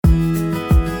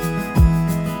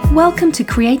Welcome to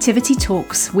Creativity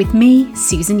Talks with me,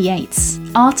 Susan Yates,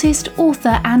 artist,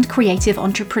 author, and creative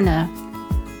entrepreneur.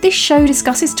 This show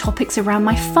discusses topics around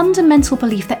my fundamental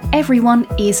belief that everyone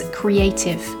is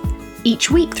creative. Each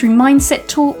week, through mindset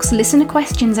talks, listener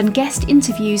questions, and guest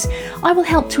interviews, I will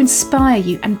help to inspire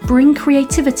you and bring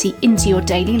creativity into your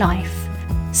daily life.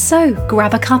 So,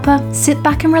 grab a cuppa, sit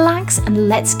back and relax, and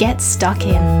let's get stuck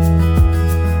in.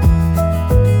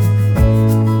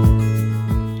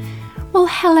 Well,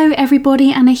 hello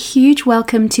everybody, and a huge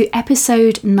welcome to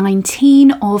episode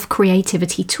 19 of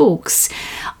Creativity Talks.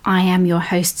 I am your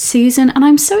host Susan, and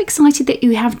I'm so excited that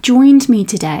you have joined me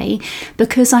today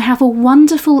because I have a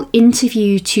wonderful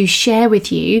interview to share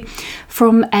with you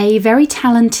from a very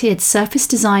talented surface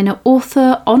designer,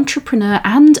 author, entrepreneur,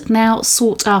 and now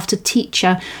sought after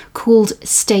teacher called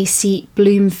Stacey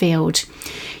Bloomfield.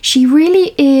 She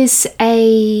really is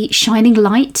a shining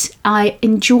light. I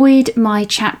enjoyed my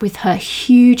chat with her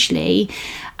hugely,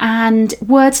 and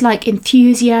words like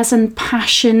enthusiasm,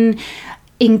 passion,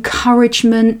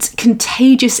 encouragement,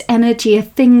 contagious energy are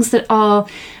things that are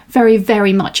very,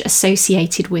 very much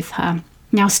associated with her.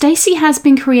 Now, Stacey has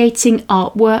been creating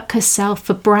artwork herself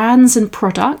for brands and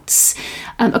products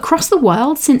across the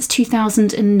world since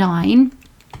 2009.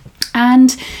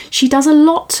 And she does a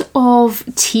lot of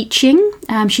teaching.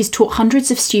 She's taught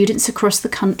hundreds of students across the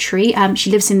country.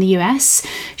 She lives in the US,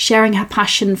 sharing her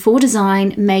passion for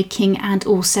design, making, and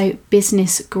also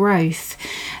business growth.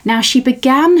 Now, she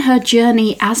began her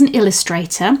journey as an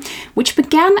illustrator, which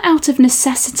began out of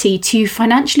necessity to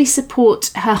financially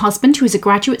support her husband, who is a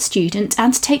graduate student,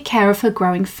 and to take care of her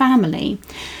growing family.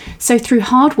 So through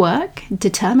hard work,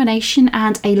 determination,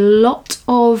 and a lot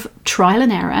of trial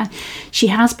and error, she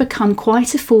has become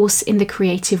quite a force in the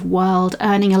creative world,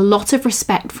 earning a lot of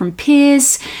respect from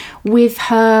peers with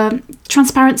her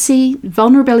transparency,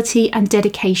 vulnerability, and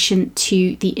dedication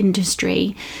to the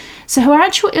industry. So her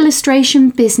actual illustration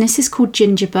business is called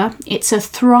Gingerbur. It's a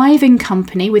thriving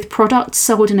company with products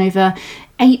sold in over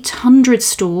 800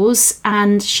 stores,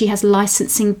 and she has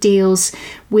licensing deals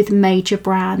with major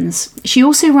brands. She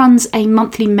also runs a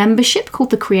monthly membership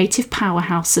called the Creative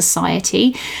Powerhouse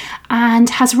Society and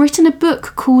has written a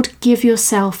book called Give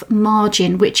Yourself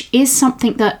Margin, which is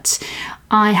something that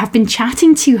I have been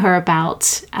chatting to her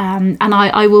about, and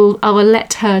I will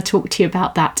let her talk to you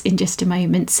about that in just a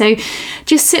moment. So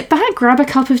just sit back, grab a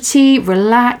cup of tea,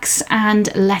 relax,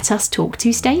 and let us talk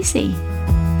to Stacey.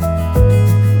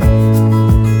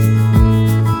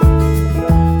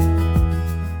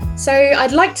 So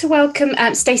I'd like to welcome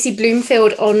Stacey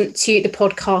Bloomfield onto the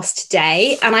podcast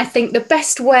today. And I think the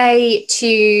best way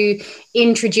to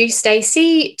introduce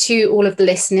Stacey to all of the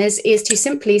listeners is to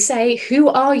simply say, who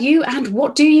are you and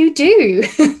what do you do?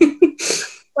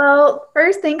 Well,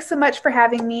 first, thanks so much for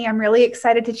having me. I'm really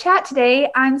excited to chat today.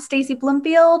 I'm Stacey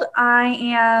Bloomfield. I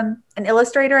am an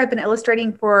illustrator. I've been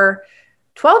illustrating for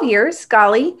 12 years,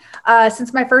 golly,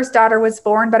 since my first daughter was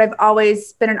born, but I've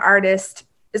always been an artist.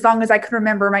 As long as I can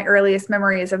remember, my earliest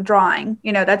memories of drawing,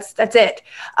 that's it.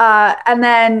 And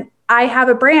then I have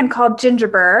a brand called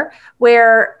Gingerbur,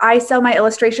 where I sell my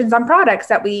illustrations on products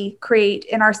that we create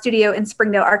in our studio in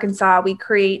Springdale, Arkansas. We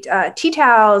create tea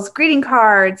towels, greeting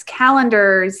cards,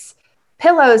 calendars,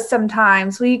 pillows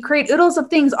sometimes. We create oodles of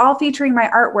things, all featuring my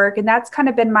artwork. And that's kind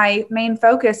of been my main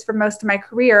focus for most of my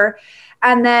career.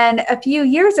 And then a few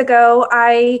years ago,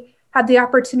 I had the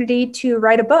opportunity to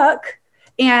write a book.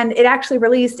 And it actually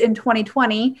released in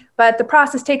 2020, but the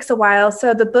process takes a while.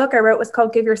 So the book I wrote was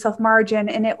called Give Yourself Margin,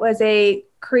 and it was a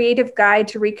creative guide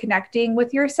to reconnecting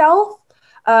with yourself.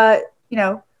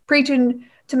 Preaching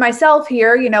to myself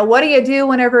here, what do you do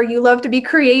whenever you love to be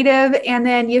creative and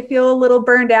then you feel a little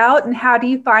burned out? And how do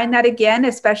you find that again,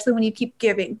 especially when you keep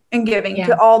giving and giving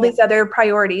to all these other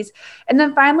priorities? And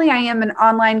then finally, I am an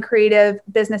online creative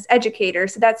business educator.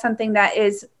 So that's something that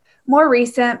is more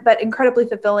recent, but incredibly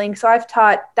fulfilling. So I've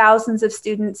taught thousands of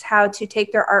students how to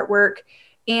take their artwork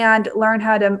and learn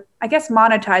how to,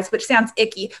 monetize, which sounds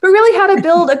icky, but really how to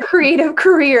build a creative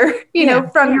career,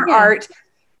 from your art.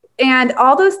 And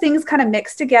all those things kind of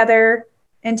mix together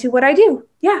into what I do.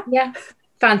 Yeah.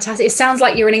 Fantastic. It sounds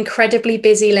like you're an incredibly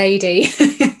busy lady.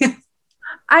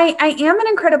 I am an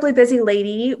incredibly busy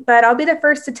lady, but I'll be the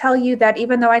first to tell you that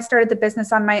even though I started the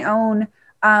business on my own,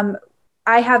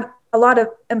 I have a lot of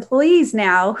employees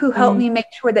now who help me make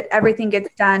sure that everything gets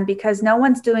done, because no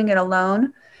one's doing it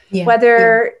alone.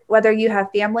 Whether you have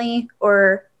family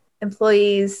or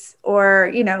employees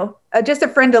or, just a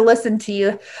friend to listen to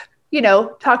you,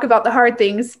 talk about the hard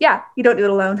things. Yeah, you don't do it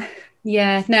alone.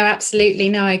 Yeah, no, absolutely.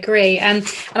 No, I agree. And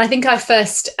I think I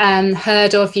first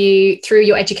heard of you through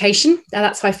your education.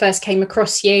 That's how I first came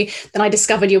across you. Then I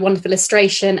discovered your wonderful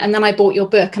illustration, and then I bought your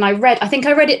book and I think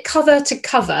I read it cover to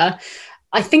cover.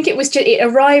 I think it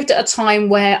arrived at a time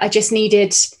where I just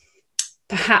needed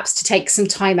perhaps to take some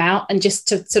time out and just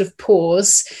to sort of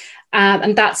pause.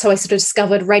 And that's how I sort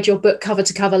of read your book cover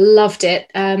to cover, loved it.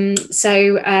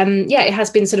 It has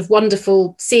been sort of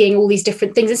wonderful seeing all these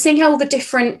different things and seeing how all the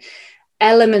different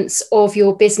elements of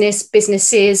your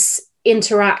businesses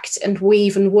interact and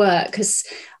weave and work. Because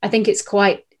I think it's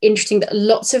quite interesting that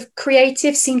lots of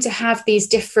creatives seem to have these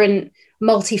different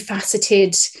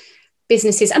multifaceted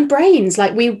businesses and brains.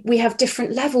 Like we have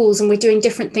different levels and we're doing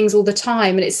different things all the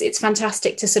time. And it's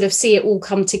fantastic to sort of see it all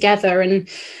come together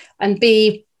and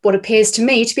be what appears to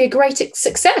me to be a great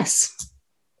success.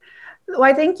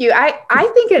 Why, thank you.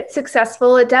 I think it's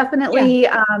successful. It definitely,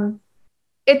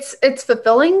 it's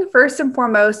fulfilling first and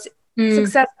foremost.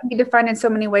 Success can be defined in so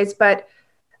many ways, but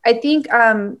I think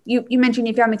you mentioned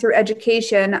you found me through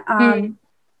education. I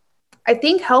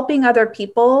think helping other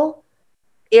people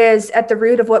is at the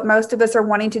root of what most of us are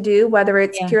wanting to do, whether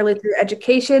it's purely through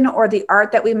education or the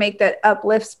art that we make that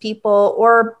uplifts people,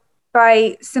 or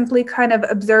by simply kind of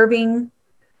observing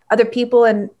other people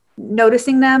and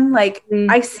noticing them. Like,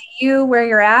 I see you where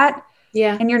you're at,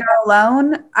 and you're not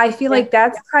alone. I feel like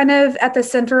that's kind of at the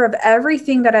center of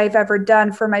everything that I've ever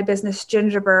done for my business,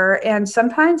 Gingerbur. And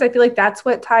sometimes I feel like that's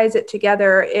what ties it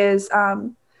together is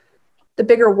the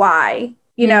bigger why,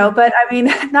 you know. But I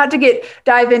mean, not to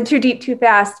dive in too deep too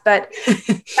fast, but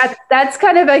that's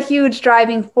kind of a huge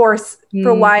driving force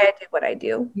for why I do what I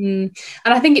do. And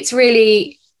I think it's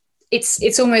really,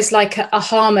 it's almost like a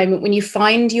aha moment when you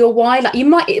find your why. Like it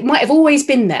might have always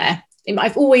been there. It might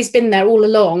have always been there all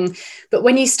along. But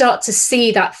when you start to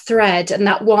see that thread and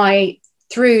that why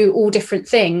through all different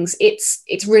things, it's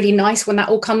really nice when that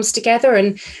all comes together.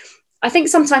 And I think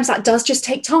sometimes that does just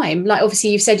take time. Like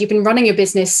obviously you've said you've been running your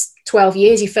business 12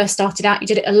 years. You first started out, you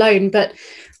did it alone, but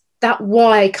that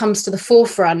why comes to the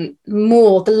forefront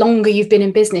more the longer you've been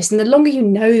in business and the longer you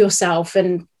know yourself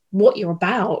and what you're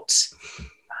about.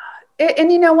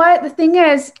 And you know what? The thing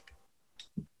is,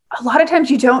 a lot of times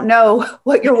you don't know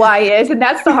what your why is. And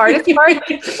that's the hardest part,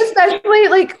 especially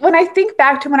like when I think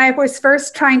back to when I was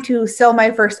first trying to sell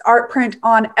my first art print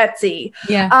on Etsy.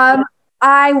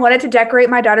 I wanted to decorate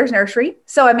my daughter's nursery.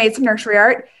 So I made some nursery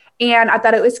art and I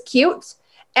thought it was cute.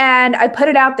 And I put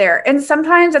it out there. And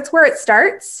sometimes that's where it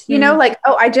starts, you know, like,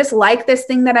 oh, I just like this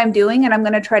thing that I'm doing and I'm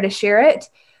going to try to share it.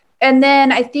 And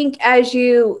then I think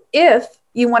if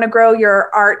you want to grow your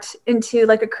art into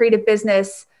like a creative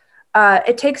business,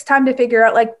 it takes time to figure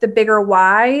out like the bigger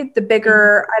why, the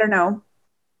bigger, I don't know,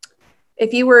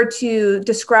 if you were to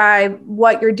describe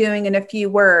what you're doing in a few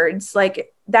words,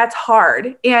 like that's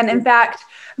hard. And in fact,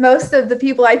 most of the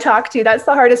people I talk to, that's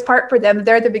the hardest part for them.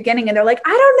 They're at the beginning and they're like, I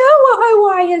don't know what my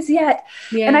why is yet.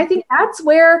 And I think that's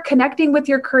where connecting with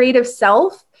your creative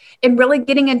self and really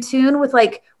getting in tune with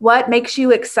like what makes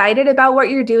you excited about what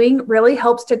you're doing really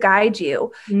helps to guide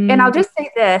you. And I'll just say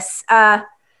this,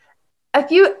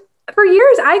 for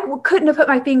years, I couldn't have put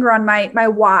my finger on my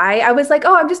why. I was like,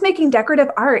 oh, I'm just making decorative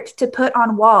art to put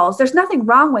on walls. There's nothing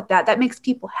wrong with that. That makes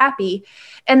people happy.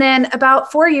 And then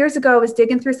about 4 years ago, I was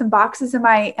digging through some boxes in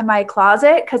my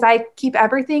closet because I keep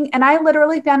everything. And I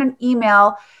literally found an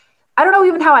email. I don't know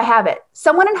even how I have it.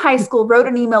 Someone in high school wrote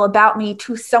an email about me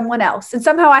to someone else. And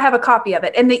somehow I have a copy of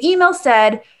it. And the email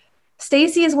said,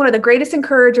 Stacy is one of the greatest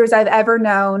encouragers I've ever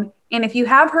known. And if you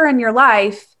have her in your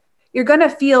life, you're going to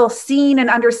feel seen and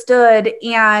understood.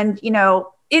 And, you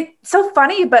know, it's so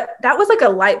funny, but that was like a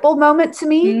light bulb moment to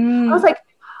me. I was like,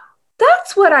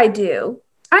 that's what I do.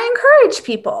 I encourage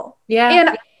people.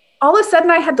 And all of a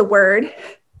sudden I had the word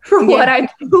for what I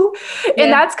do. And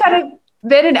that's kind of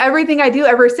been in everything I do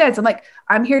ever since. I'm like,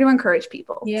 I'm here to encourage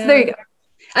people. So there you go.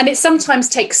 And it sometimes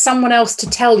takes someone else to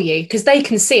tell you because they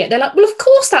can see it. They're like, well, of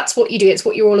course, that's what you do. It's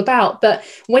what you're all about. But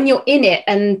when you're in it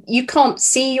and you can't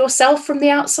see yourself from the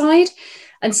outside,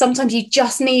 and sometimes you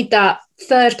just need that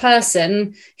third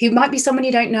person who might be someone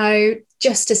you don't know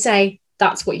just to say,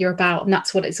 that's what you're about. And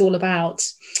that's what it's all about.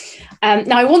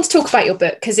 Now, I want to talk about your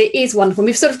book because it is wonderful.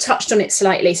 We've sort of touched on it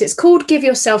slightly. So it's called Give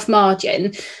Yourself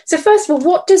Margin. So first of all,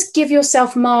 what does give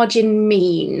yourself margin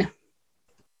mean?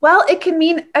 Well, it can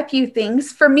mean a few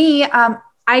things. For me,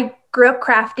 I grew up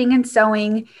crafting and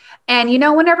sewing. And, you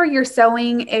know, whenever you're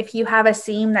sewing, if you have a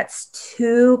seam that's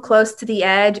too close to the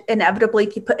edge, inevitably,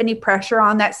 if you put any pressure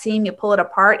on that seam, you pull it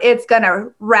apart, it's going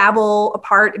to ravel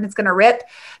apart and it's going to rip.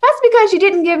 That's because you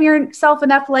didn't give yourself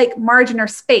enough like margin or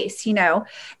space, you know.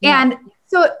 And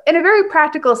So in a very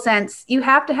practical sense, you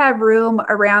have to have room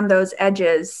around those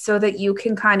edges so that you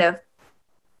can kind of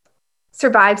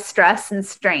survive stress and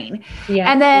strain. Yeah.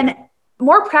 And then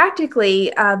more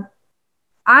practically,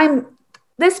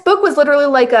 this book was literally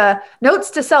like a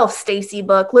notes to self Stacy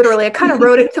book. Literally, I kind of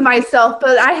wrote it to myself,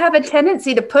 but I have a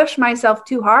tendency to push myself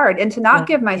too hard and to not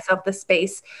give myself the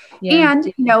space. Yeah.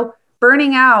 And,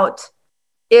 burning out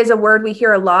is a word we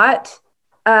hear a lot,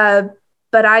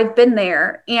 but I've been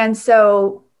there. And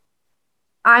so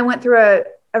I went through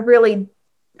a really,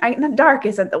 not dark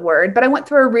isn't the word, but I went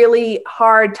through a really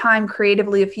hard time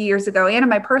creatively a few years ago and in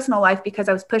my personal life because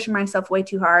I was pushing myself way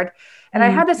too hard. And I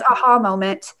had this aha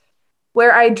moment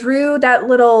where I drew that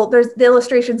there's the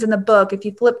illustrations in the book. If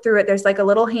you flip through it, there's like a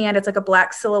little hand. It's like a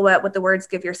black silhouette with the words,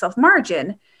 give yourself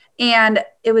margin. And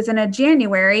it was in a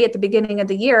January at the beginning of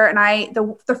the year. And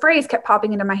the phrase kept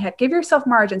popping into my head, give yourself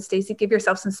margin, Stacy, give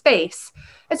yourself some space.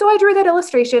 And so I drew that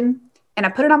illustration and I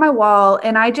put it on my wall.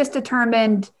 And I just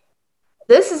determined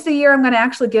this is the year I'm going to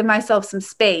actually give myself some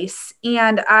space.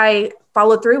 And I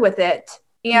followed through with it.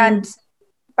 And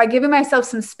by giving myself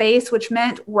some space, which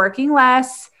meant working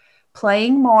less,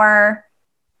 playing more,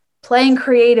 playing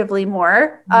creatively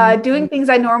more, doing things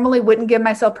I normally wouldn't give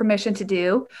myself permission to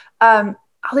do.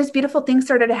 All these beautiful things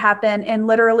started to happen. And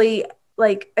literally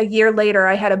like a year later,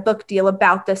 I had a book deal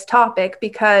about this topic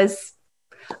because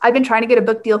I've been trying to get a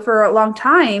book deal for a long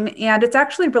time. And it's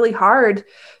actually really hard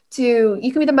you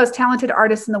can be the most talented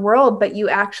artist in the world, but you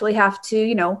actually have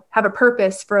to, have a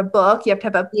purpose for a book. You have to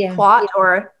have a plot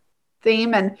or a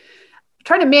theme, and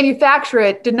trying to manufacture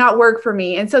it did not work for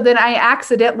me. And so then I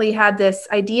accidentally had this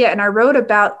idea and I wrote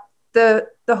about the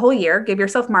whole year, give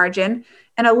yourself margin.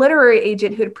 And a literary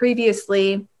agent who had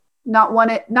previously not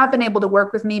been able to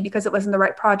work with me because it wasn't the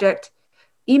right project,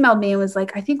 emailed me and was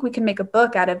like, I think we can make a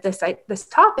book out of this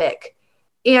topic.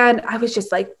 And I was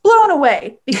just like blown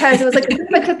away because it was like,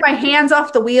 I took my hands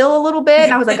off the wheel a little bit.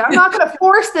 And I was like, I'm not going to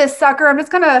force this sucker. I'm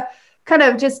just going to kind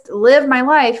of just live my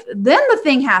life. Then the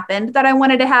thing happened that I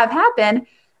wanted to have happen.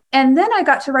 And then I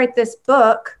got to write this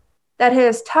book that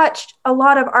has touched a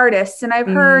lot of artists. And I've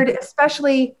heard,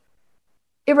 especially,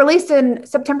 it released in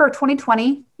September of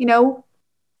 2020.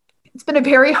 It's been a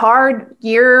very hard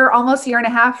year, almost year and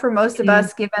a half for most of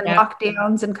us, given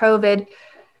lockdowns and COVID.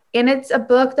 And it's a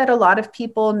book that a lot of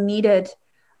people needed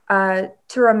to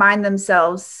remind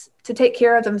themselves to take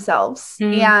care of themselves.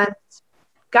 And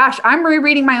gosh, I'm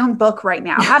rereading my own book right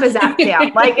now. How does that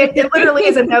sound? Like it literally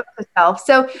is a note to self.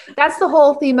 So that's the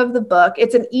whole theme of the book.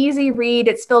 It's an easy read.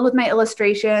 It's filled with my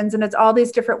illustrations, and it's all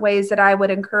these different ways that I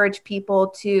would encourage people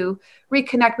to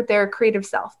reconnect with their creative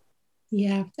self.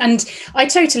 Yeah. And I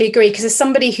totally agree, because as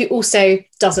somebody who also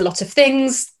does a lot of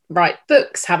things, write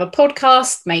books, have a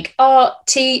podcast, make art,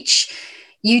 teach,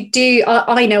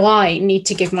 I know I need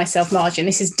to give myself margin.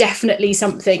 This is definitely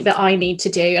something that I need to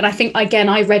do. And I think, again,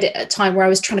 I read it at a time where I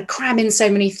was trying to cram in so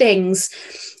many things,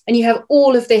 and you have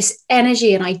all of this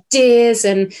energy and ideas.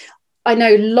 And I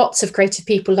know lots of creative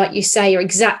people, like you say, are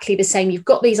exactly the same. You've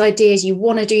got these ideas, you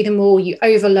want to do them all, you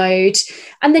overload,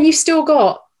 and then you've still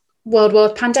got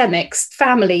worldwide pandemics,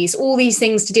 families, all these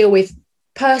things to deal with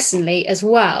personally as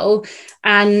well.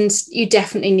 And you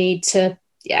definitely need to,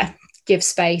 give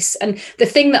space. And the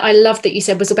thing that I loved that you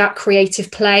said was about creative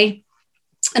play,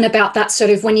 and about that sort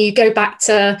of when you go back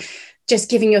to just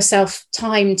giving yourself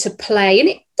time to play. And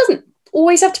it doesn't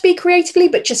always have to be creatively,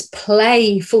 but just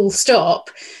play full stop.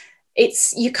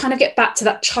 You kind of get back to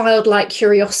that childlike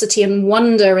curiosity and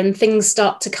wonder, and things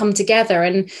start to come together.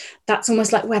 And that's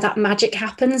almost like where that magic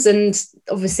happens. And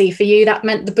obviously for you, that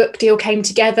meant the book deal came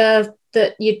together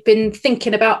that you'd been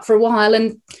thinking about for a while,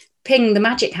 and ping, the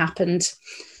magic happened.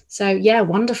 So yeah,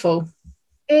 wonderful.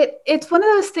 It's one of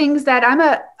those things that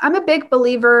I'm a big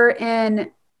believer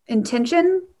in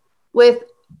intention with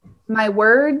my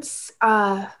words.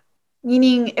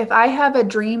 Meaning if I have a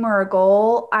dream or a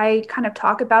goal, I kind of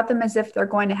talk about them as if they're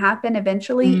going to happen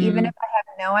eventually, even if I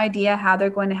have no idea how they're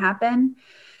going to happen.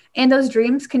 And those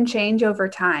dreams can change over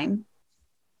time.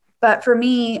 But for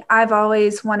me, I've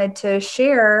always wanted to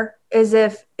share as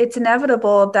if it's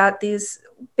inevitable that these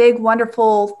big,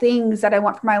 wonderful things that I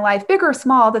want for my life, big or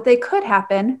small, that they could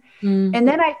happen. And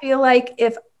then I feel like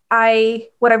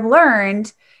what I've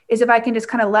learned is if I can just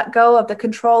kind of let go of the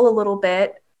control a little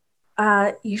bit,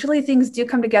 usually things do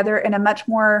come together in a much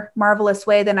more marvelous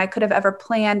way than I could have ever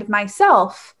planned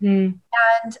myself. And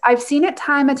I've seen it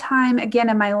time and time again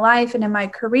in my life and in my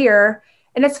career.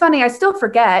 And it's funny, I still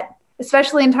forget,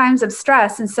 especially in times of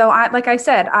stress. And so like I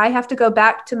said, I have to go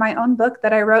back to my own book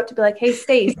that I wrote to be like, hey,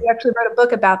 Stace, you actually wrote a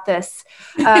book about this.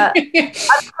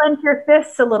 Unclench your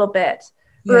fists a little bit,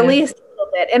 release a little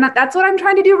it. And that's what I'm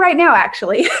trying to do right now,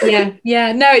 actually.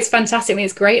 Yeah. No, it's fantastic. I mean,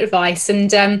 it's great advice.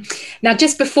 And now,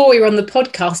 just before we were on the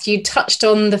podcast, you touched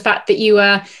on the fact that you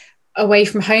were away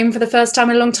from home for the first time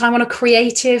in a long time on a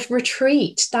creative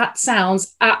retreat. That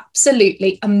sounds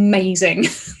absolutely amazing.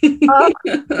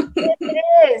 It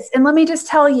is. And let me just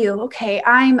tell you, okay,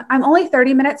 I'm only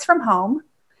 30 minutes from home.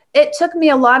 It took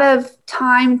me a lot of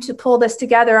time to pull this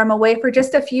together. I'm away for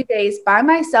just a few days by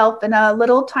myself in a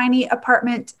little tiny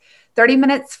apartment, 30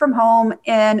 minutes from home,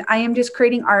 and I am just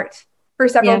creating art for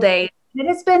several days. It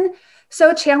has been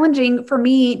so challenging for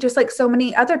me, just like so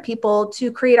many other people,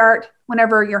 to create art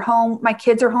whenever you're home. My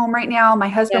kids are home right now. My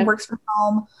husband works from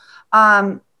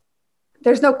home.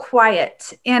 There's no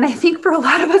quiet. And I think for a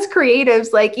lot of us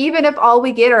creatives, like even if all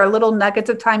we get are little nuggets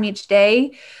of time each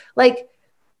day, like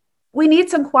we need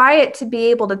some quiet to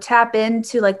be able to tap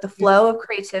into like the flow of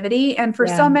creativity. And for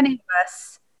so many of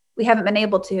us, we haven't been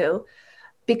able to,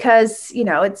 because, you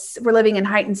know, we're living in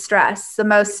heightened stress, the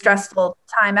most stressful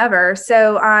time ever.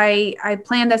 So I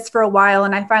planned this for a while,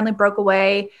 and I finally broke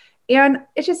away, and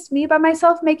it's just me by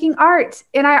myself making art.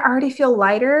 And I already feel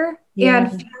lighter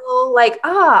and feel like,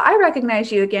 I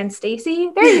recognize you again, Stacey.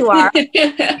 There you are.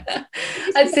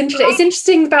 That's interesting. It's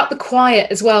interesting about the quiet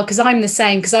as well, because I'm the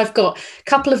same, because I've got a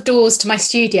couple of doors to my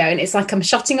studio, and it's like I'm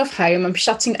shutting off home,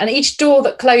 and each door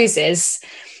that closes,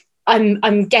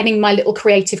 I'm getting my little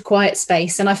creative quiet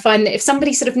space. And I find that if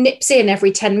somebody sort of nips in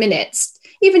every 10 minutes,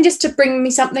 even just to bring me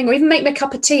something or even make me a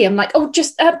cup of tea, I'm like,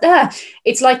 just there.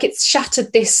 It's like it's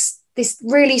shattered this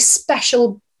really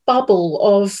special bubble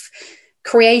of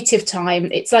creative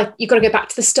time. It's like you've got to go back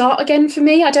to the start again for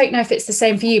me. I don't know if it's the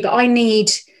same for you, but I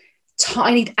need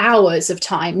hours of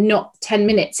time, not 10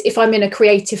 minutes, if I'm in a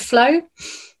creative flow.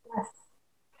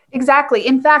 Exactly.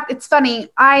 In fact, it's funny.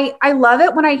 I love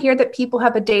it when I hear that people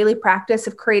have a daily practice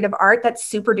of creative art. That's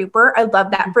super duper. I love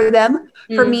that for them.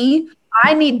 For me,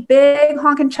 I need big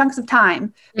honking chunks of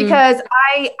time, because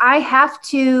I have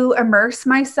to immerse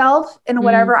myself in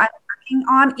whatever I'm working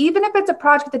on, even if it's a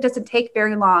project that doesn't take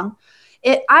very long.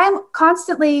 I'm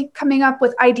constantly coming up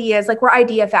with ideas. Like, we're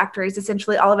idea factories,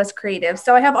 essentially, all of us creatives.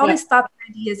 So I have all these thoughts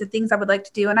and ideas of things I would like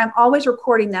to do, and I'm always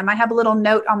recording them. I have a little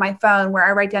note on my phone where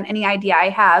I write down any idea I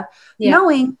have,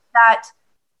 knowing that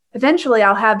eventually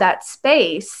I'll have that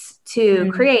space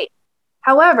to create.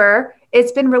 However,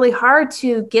 it's been really hard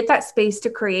to get that space to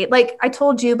create. Like I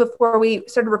told you before we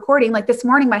started recording, like this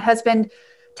morning, my husband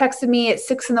texted me at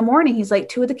 6 a.m. He's like,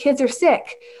 2 of the kids are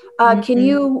sick. Can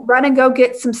you run and go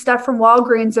get some stuff from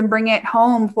Walgreens and bring it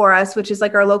home for us, which is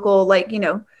like our local,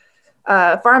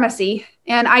 pharmacy.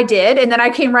 And I did. And then I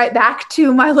came right back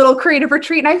to my little creative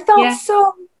retreat, and I felt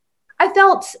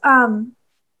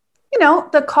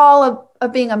the call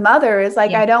of being a mother is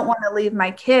like, I don't want to leave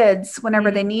my kids whenever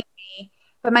they need me.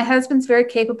 But my husband's very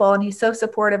capable, and he's so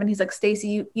supportive. And he's like,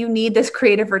 Stacey, you need this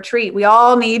creative retreat. We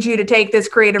all need you to take this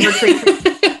creative retreat.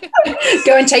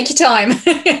 Go and take your time.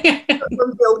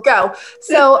 Go.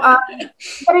 So,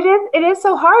 but it is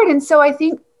so hard. And so I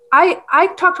think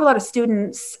I talk to a lot of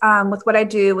students with what I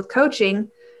do with coaching,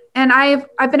 and I've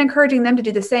been encouraging them to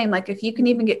do the same. Like, if you can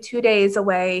even get 2 days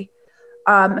away,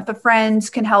 if a friend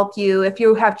can help you, if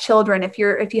you have children, if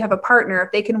you have a partner,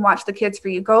 if they can watch the kids for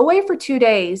you, go away for 2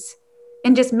 days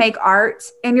and just make art,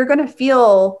 and you're going to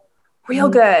feel real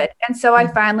good. And so I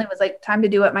finally was like, time to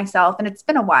do it myself. And it's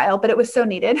been a while, but it was so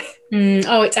needed.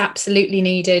 Oh, it's absolutely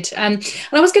needed. And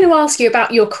I was going to ask you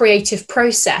about your creative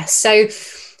process. So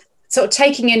sort of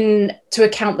taking into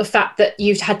account the fact that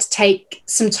you've had to take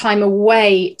some time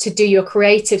away to do your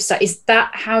creative stuff, is that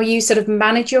how you sort of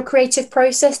manage your creative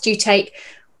process? Do you take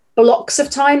blocks of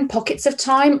time, pockets of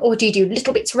time, or do you do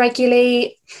little bits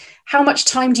regularly? How much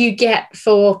time do you get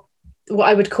for what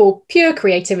I would call pure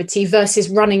creativity versus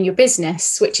running your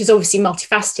business, which is obviously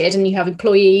multifaceted, and you have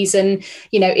employees, and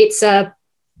it's a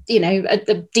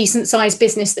decent sized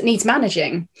business that needs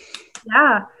managing?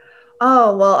 Yeah.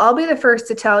 Oh, well, I'll be the first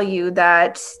to tell you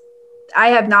that I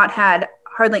have not had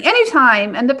hardly any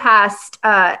time in the past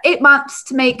 8 months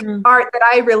to make art that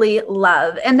I really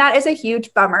love. And that is a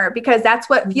huge bummer, because that's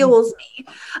what fuels me.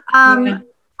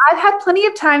 I've had plenty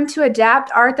of time to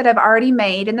adapt art that I've already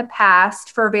made in the past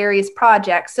for various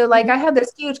projects. So like I have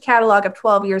this huge catalog of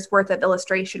 12 years worth of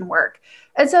illustration work.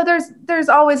 And so there's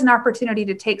always an opportunity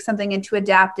to take something and to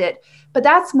adapt it. But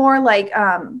that's more like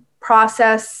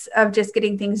process of just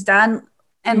getting things done,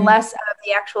 and less of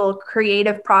the actual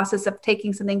creative process of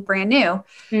taking something brand new.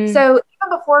 So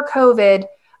even before COVID,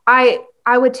 I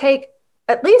would take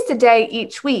at least a day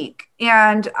each week,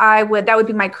 and that would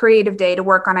be my creative day to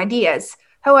work on ideas.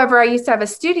 However, I used to have a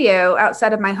studio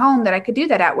outside of my home that I could do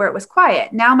that at, where it was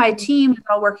quiet. Now my team is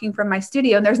all working from my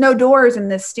studio, and there's no doors in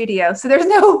this studio. So there's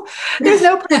no and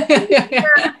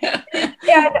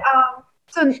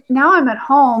so now I'm at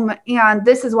home, and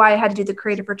this is why I had to do the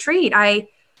creative retreat.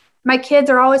 My kids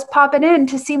are always popping in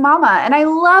to see mama, and I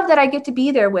love that I get to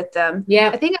be there with them. Yeah.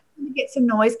 I think I'm going to get some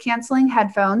noise canceling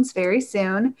headphones very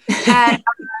soon. And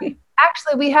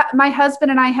actually, my husband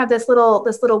and I have this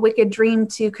little wicked dream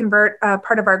to convert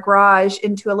part of our garage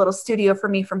into a little studio for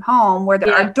me from home, where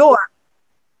there are doors.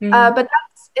 But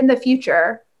that's in the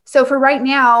future. So for right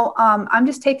now, I'm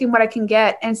just taking what I can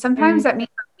get, and sometimes that means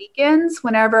on weekends,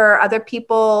 whenever other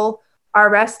people are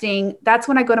resting, that's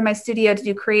when I go to my studio to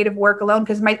do creative work alone,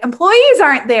 because my employees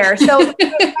aren't there. So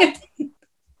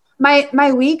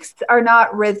my weeks are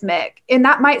not rhythmic, and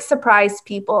that might surprise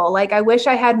people. Like, I wish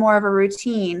I had more of a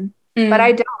routine, but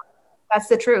I don't. That's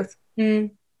the truth.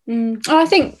 I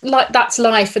think like that's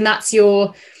life, and that's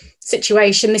your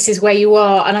situation. This is where you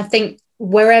are. And I think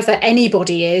wherever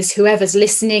anybody is, whoever's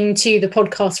listening to the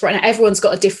podcast right now, everyone's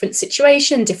got a different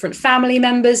situation, different family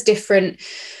members, different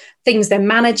things they're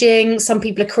managing. Some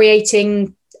people are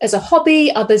creating as a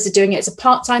hobby, others are doing it as a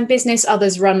part-time business,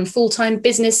 others run full-time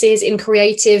businesses in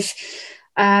creative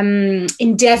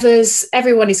endeavors.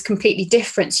 Everyone is completely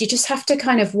different. So you just have to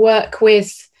kind of work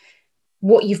with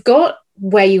what you've got,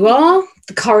 where you are,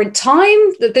 the current time.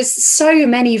 There's so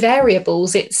many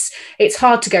variables. It's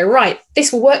hard to go, right,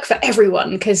 this will work for everyone,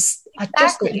 because I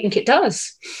just don't think it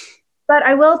does. But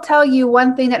I will tell you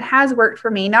one thing that has worked for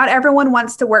me. Not everyone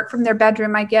wants to work from their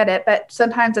bedroom. I get it. But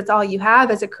sometimes it's all you have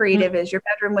as a creative is your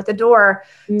bedroom with a door.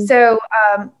 So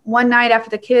one night after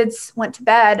the kids went to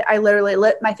bed, I literally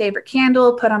lit my favorite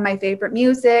candle, put on my favorite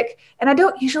music. And I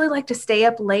don't usually like to stay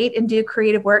up late and do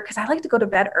creative work, because I like to go to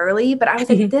bed early. But I was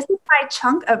like, this is my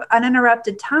chunk of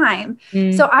uninterrupted time.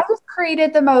 So I just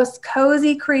created the most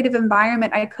cozy creative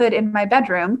environment I could in my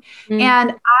bedroom.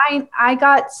 And I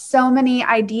got so many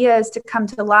ideas to come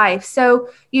to life. So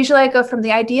usually I go from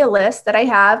the idea list that I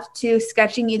have to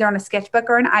sketching either on a sketchbook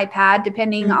or an iPad,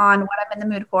 depending on what I'm in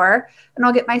the mood for, and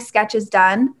I'll get my sketches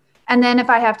done. And then if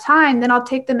I have time, then I'll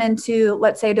take them into,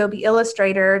 let's say, Adobe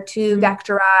Illustrator to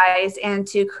vectorize and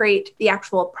to create the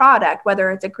actual product, whether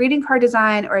it's a greeting card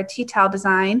design or a tea towel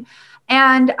design.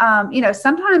 And,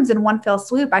 sometimes in one fell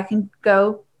swoop, I can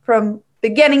go from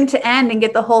beginning to end and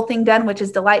get the whole thing done, which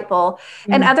is delightful.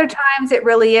 And other times it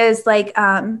really is like,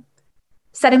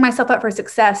 setting myself up for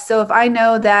success. So if I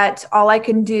know that all I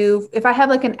can do, if I have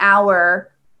like an hour,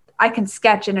 I can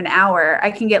sketch in an hour.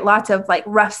 I can get lots of like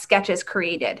rough sketches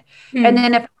created. And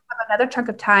then if I have another chunk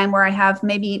of time where I have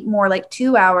maybe more like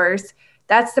 2 hours,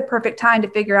 that's the perfect time to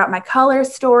figure out my color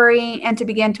story and to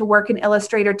begin to work in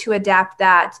Illustrator to adapt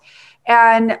that.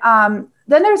 And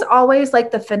then there's always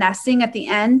like the finessing at the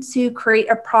end to create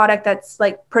a product that's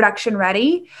like production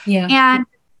ready. And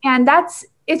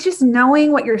it's just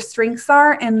knowing what your strengths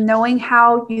are and knowing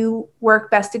how you work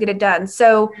best to get it done.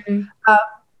 So,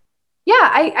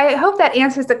 I hope that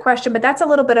answers the question, but that's a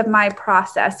little bit of my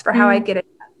process for how I get it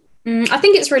done. I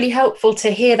think it's really helpful to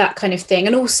hear that kind of thing.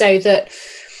 And also that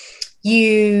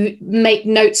you make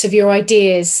notes of your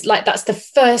ideas. Like that's the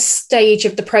first stage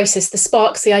of the process, the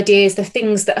sparks, the ideas, the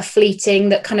things that are fleeting,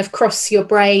 that kind of cross your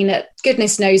brain at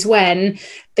goodness knows when,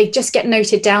 they just get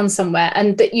noted down somewhere,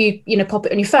 and that you pop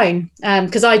it on your phone.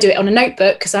 Because I do it on a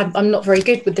notebook, because I'm not very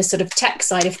good with this sort of tech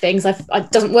side of things.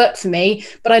 It doesn't work for me,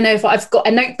 but I know if I've got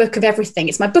a notebook of everything,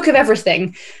 it's my book of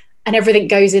everything, and everything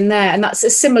goes in there. And that's a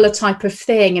similar type of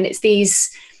thing. And it's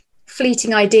these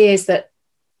fleeting ideas that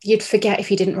you'd forget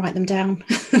if you didn't write them down.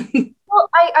 Well,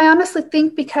 I honestly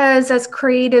think because as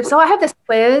creatives, so I have this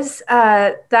quiz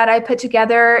that I put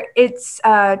together. It's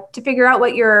to figure out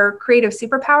what your creative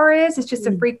superpower is. It's just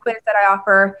a free quiz that I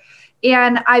offer.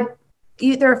 And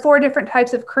there are 4 different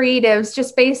types of creatives,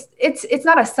 just based, it's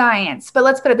not a science, but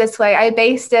let's put it this way. I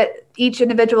based each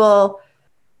individual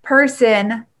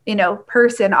person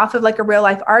off of like a real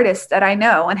life artist that I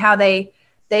know and how they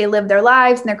live their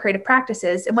lives and their creative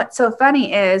practices. And what's so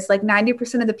funny is like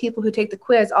 90% of the people who take the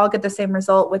quiz all get the same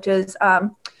result, which is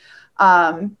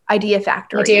Idea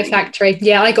Factory. Idea Factory.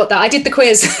 Yeah, I got that. I did the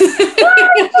quiz.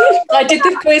 I did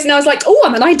the quiz and I was like, oh,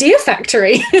 I'm an Idea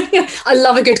Factory. I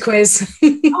love a good quiz.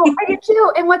 Oh, I do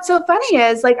too. And what's so funny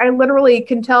is like,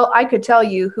 I could tell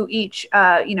you who each,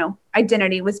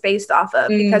 identity was based off of,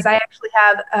 because I actually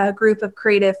have a group of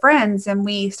creative friends and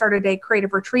we started a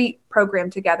creative retreat program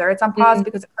together. It's on pause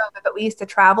because of COVID, but we used to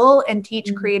travel and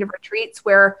teach creative retreats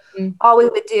where all we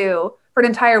would do for an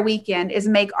entire weekend is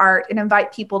make art and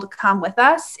invite people to come with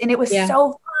us. And it was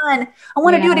so fun. I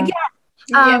want to do it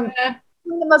again.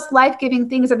 one of the most life-giving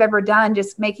things I've ever done,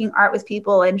 just making art with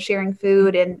people and sharing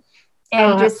food and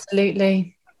just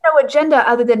absolutely no agenda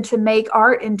other than to make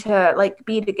art and to like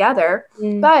be together.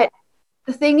 But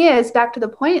the thing is, back to the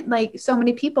point, like so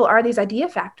many people are these idea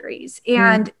factories,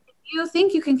 and if you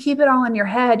think you can keep it all in your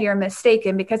head, you're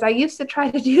mistaken, because I used to try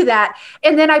to do that.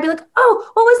 And then I'd be like, oh,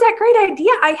 what was that great idea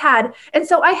I had? And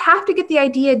so I have to get the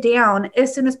idea down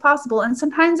as soon as possible. And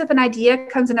sometimes if an idea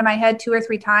comes into my head 2 or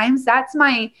 3 times, that's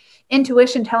my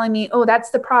intuition telling me, oh,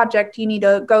 that's the project you need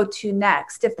to go to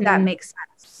next, if that makes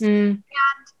sense. And,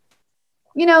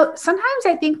 you know, sometimes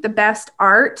I think the best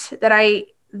art that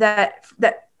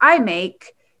I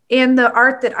make and the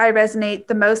art that I resonate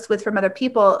the most with from other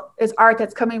people is art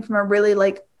that's coming from a really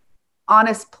like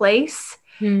honest place.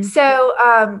 So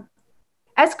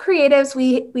as creatives,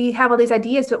 we have all these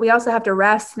ideas, but we also have to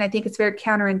rest. And I think it's very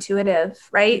counterintuitive,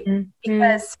 right?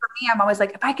 Because for me, I'm always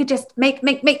like, if I could just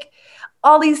make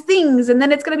all these things and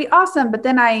then it's going to be awesome. But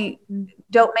then I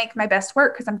don't make my best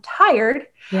work because I'm tired.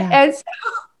 And so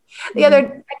I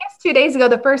guess 2 days ago,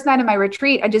 the first night of my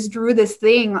retreat, I just drew this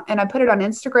thing and I put it on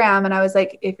Instagram. And I was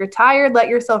like, if you're tired, let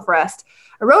yourself rest.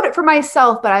 I wrote it for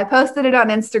myself, but I posted it on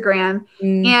Instagram.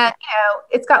 And, you know,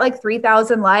 it's got like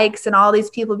 3,000 likes and all these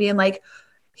people being like,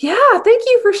 yeah, thank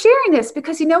you for sharing this.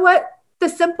 Because you know what? The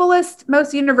simplest,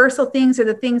 most universal things are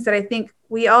the things that I think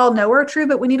we all know are true,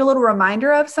 but we need a little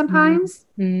reminder of sometimes.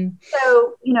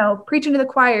 So, you know, preaching to the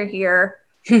choir here,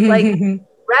 like,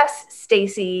 rest,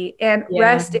 Stacey, and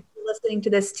rest if you're listening to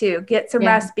this too. Get some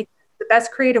rest, because the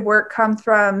best creative work comes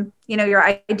from, you know, your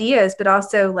ideas, but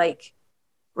also like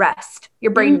rest.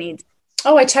 Your brain needs.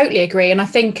 Oh, I totally agree. And I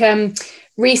think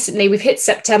recently we've hit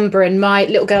September and my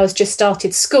little girl's just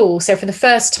started school. So for the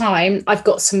first time, I've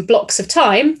got some blocks of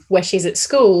time where she's at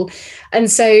school.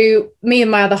 And so me and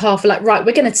my other half are like, right,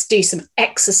 we're going to do some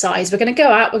exercise. We're going to go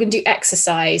out, we're going to do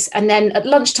exercise. And then at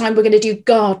lunchtime, we're going to do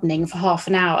gardening for half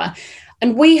an hour.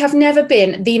 And we have never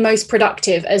been the most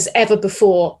productive as ever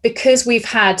before, because we've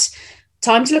had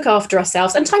time to look after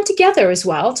ourselves and time together as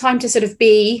well, time to sort of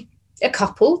be a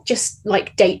couple, just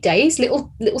like date days,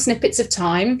 little snippets of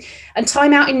time, and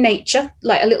time out in nature,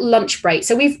 like a little lunch break.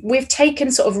 So we've taken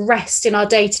sort of rest in our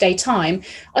day-to-day time.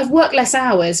 I've worked less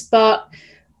hours, but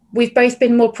we've both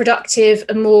been more productive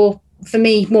and more, for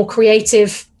me, more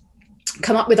creative,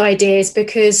 come up with ideas,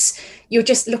 because you're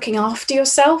just looking after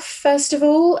yourself first of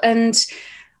all. And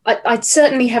I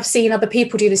certainly have seen other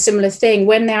people do the similar thing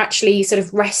when they're actually sort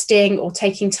of resting or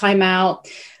taking time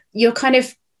out. Your kind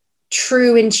of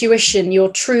true intuition, your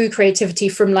true creativity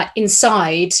from like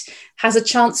inside has a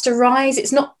chance to rise.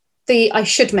 It's not the I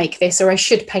should make this, or I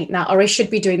should paint that, or I should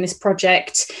be doing this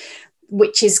project,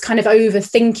 which is kind of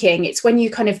overthinking. It's when you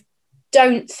kind of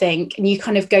don't think and you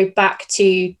kind of go back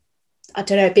to, I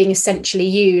don't know, being essentially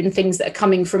you and things that are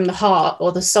coming from the heart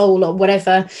or the soul or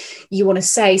whatever you want to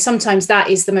say. Sometimes that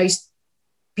is the most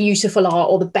beautiful art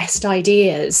or the best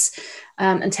ideas,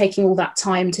 and taking all that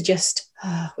time to just,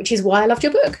 which is why I loved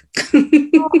your book. Oh,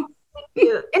 thank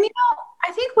you. And, you know,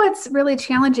 I think what's really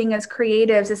challenging as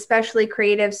creatives, especially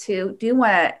creatives who do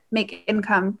want to make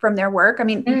income from their work. I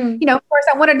mean, you know, of course,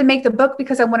 I wanted to make the book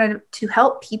because I wanted to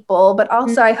help people, but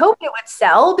also I hope it would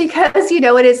sell because, you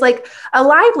know, it is like a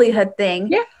livelihood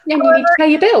thing. Yeah. Yeah. You need to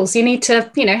pay your bills. You need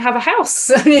to, you know, have a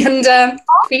house and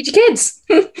feed your kids.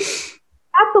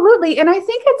 Absolutely. And I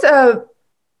think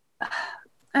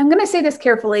I'm going to say this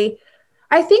carefully.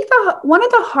 I think one of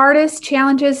the hardest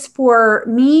challenges for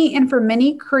me and for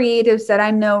many creatives that I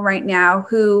know right now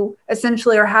who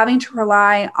essentially are having to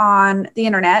rely on the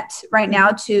internet right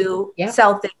now to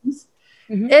sell things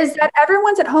is that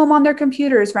everyone's at home on their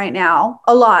computers right now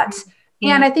a lot.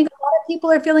 And I think a lot of people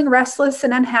are feeling restless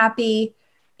and unhappy,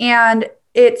 and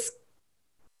it's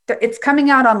coming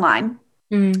out online.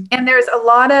 And there's a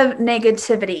lot of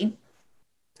negativity.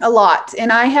 A lot.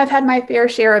 And I have had my fair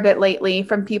share of it lately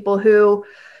from people who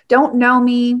don't know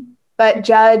me, but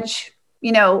judge,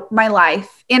 you know, my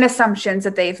life in assumptions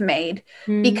that they've made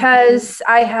because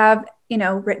I have, you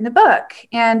know, written a book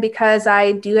and because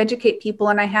I do educate people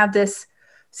and I have this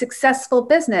successful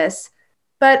business.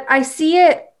 But I see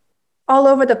it all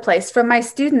over the place from my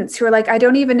students who are like, I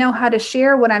don't even know how to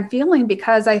share what I'm feeling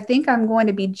because I think I'm going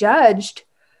to be judged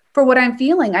for what I'm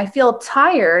feeling. I feel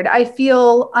tired. I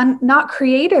feel not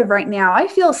creative right now. I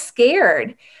feel scared.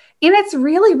 And it's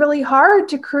really, really hard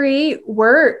to create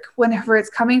work whenever it's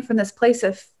coming from this place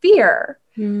of fear.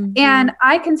 And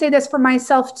I can say this for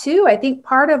myself too. I think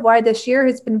part of why this year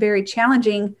has been very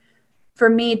challenging for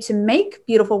me to make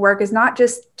beautiful work is not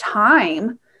just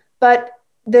time, but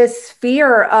this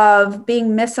fear of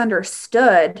being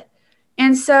misunderstood.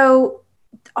 And so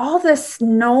all this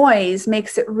noise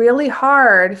makes it really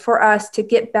hard for us to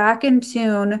get back in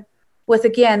tune with,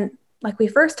 again, like we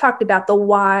first talked about, the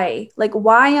why. Like,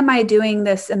 why am I doing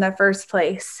this in the first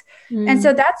place? And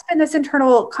so that's been this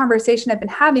internal conversation I've been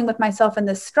having with myself in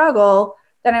this struggle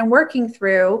that I'm working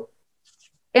through.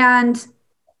 And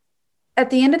at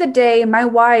the end of the day, my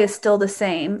why is still the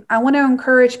same. I want to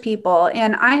encourage people.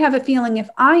 And I have a feeling if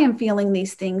I am feeling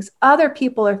these things, other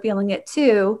people are feeling it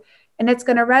too, and it's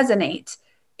going to resonate.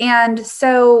 And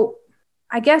so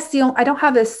I guess I don't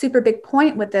have a super big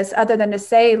point with this other than to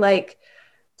say, like,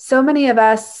 so many of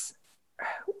us,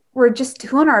 we're just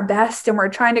doing our best and we're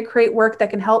trying to create work that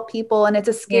can help people. And it's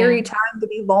a scary time to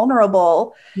be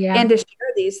vulnerable and to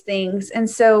share these things. And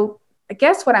so I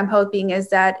guess what I'm hoping is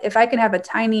that if I can have a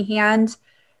tiny hand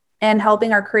in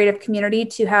helping our creative community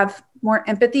to have more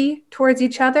empathy towards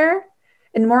each other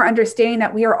and more understanding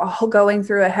that we are all going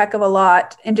through a heck of a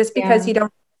lot. And just because you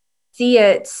don't see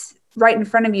it right in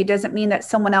front of you doesn't mean that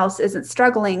someone else isn't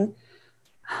struggling.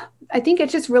 I think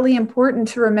it's just really important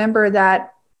to remember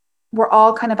that we're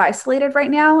all kind of isolated right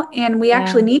now, and we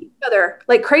actually need each other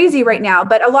like crazy right now.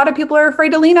 But a lot of people are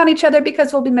afraid to lean on each other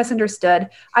because we'll be misunderstood.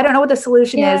 I don't know what the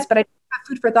solution is, but I have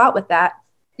food for thought with that.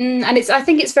 And I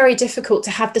think it's very difficult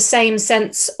to have the same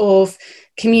sense of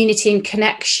community and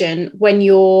connection when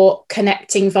you're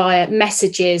connecting via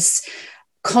messages,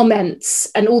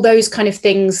 comments, and all those kind of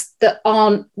things that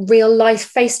aren't real life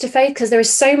face-to-face, because there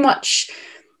is so much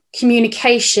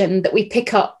communication that we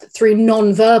pick up through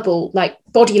non-verbal, like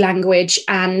body language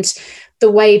and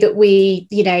the way that we,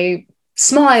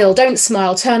 smile, don't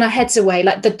smile, turn our heads away.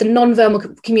 Like the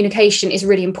non-verbal communication is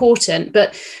really important,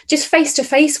 but just face to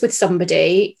face with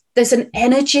somebody, there's an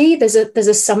energy, there's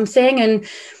a something. And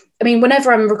I mean,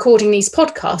 whenever I'm recording these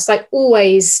podcasts, I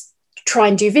always try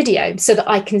and do video so that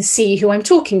I can see who I'm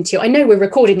talking to. I know we're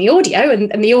recording the audio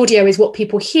and the audio is what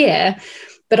people hear,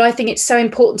 but I think it's so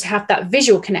important to have that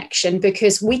visual connection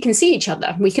because we can see each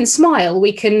other, we can smile,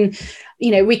 we can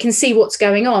see what's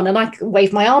going on. And I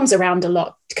wave my arms around a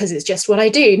lot because it's just what I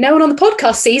do. No one on the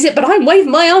podcast sees it, but I'm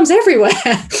waving my arms everywhere.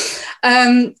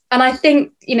 And I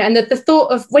think, and the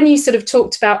thought of when you sort of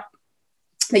talked about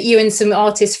that you and some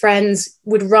artist friends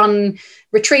would run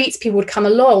retreats, people would come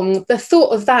along, the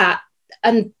thought of that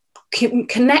and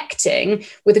connecting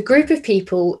with a group of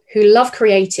people who love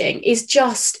creating is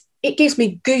just, it gives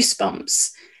me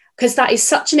goosebumps because that is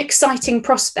such an exciting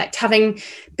prospect, having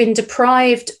been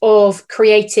deprived of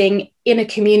creating in a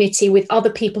community with other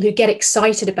people who get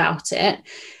excited about it.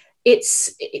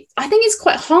 I think it's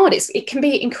quite hard. It can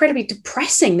be incredibly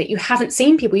depressing that you haven't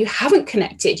seen people, you haven't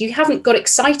connected, you haven't got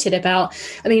excited about,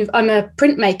 I mean, I'm a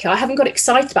printmaker, I haven't got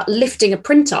excited about lifting a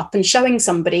print up and showing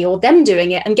somebody or them doing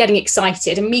it and getting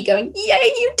excited and me going,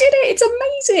 yay, you did it,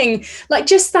 it's amazing. Like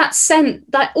just that sense,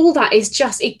 that all that is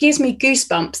just, it gives me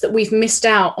goosebumps that we've missed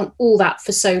out on all that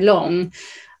for so long.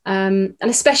 And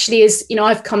especially as,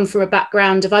 I've come from a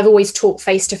background of, I've always taught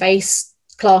face-to-face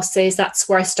classes. That's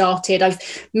where I started.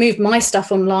 I've moved my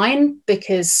stuff online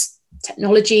because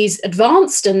technology's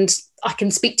advanced and I can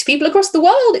speak to people across the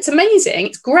world. It's amazing.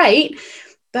 It's great.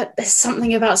 But there's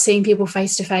something about seeing people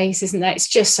face to face, isn't there? It's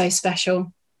just so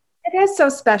special. It is so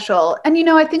special. And,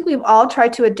 I think we've all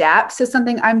tried to adapt. So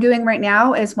something I'm doing right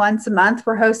now is once a month,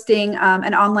 we're hosting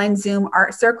an online Zoom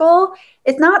art circle.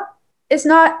 It's not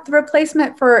the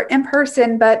replacement for in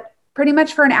person, but pretty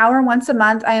much for an hour once a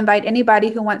month, I invite anybody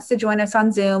who wants to join us on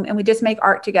Zoom and we just make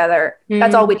art together.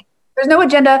 That's all we do. There's no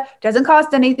agenda, doesn't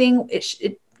cost anything. It's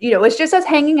just us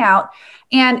hanging out.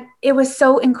 And it was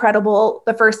so incredible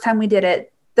the first time we did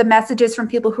it. The messages from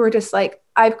people who were just like,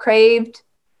 I've craved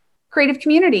creative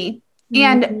community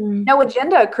and no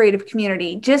agenda creative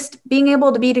community, just being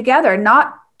able to be together,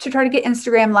 not to try to get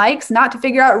Instagram likes, not to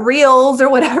figure out reels or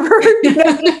whatever.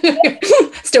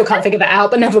 Still can't figure that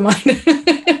out, but never mind.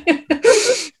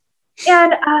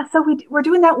 And so we're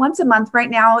doing that once a month right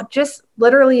now, just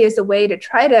literally as a way to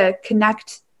try to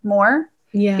connect more.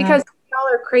 Yeah. Because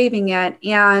y'all are craving it.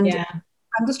 And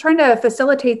I'm just trying to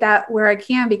facilitate that where I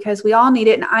can, because we all need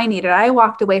it and I need it. I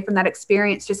walked away from that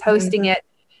experience just hosting it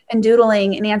and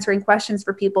doodling and answering questions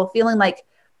for people, feeling like,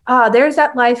 there's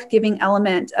that life-giving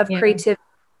element of creativity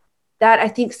that I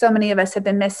think so many of us have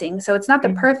been missing. So it's not the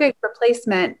perfect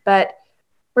replacement, but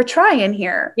we're trying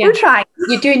here. Yeah. We're trying.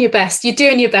 You're doing your best.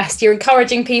 You're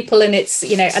encouraging people and it's,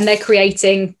 and they're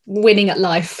creating, winning at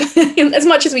life as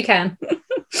much as we can.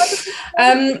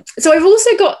 So I've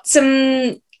also got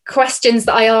some questions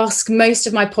that I ask most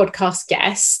of my podcast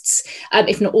guests,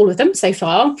 if not all of them so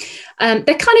far. They're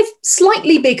kind of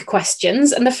slightly big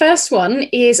questions. And the first one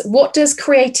is, what does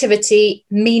creativity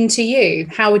mean to you?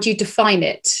 How would you define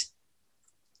it?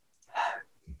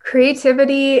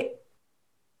 creativity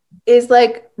is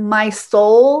like my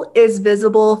soul is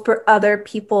visible for other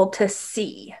people to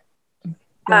see.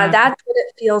 Wow. That's what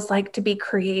it feels like to be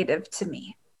creative to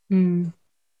me. Mm.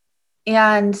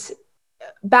 And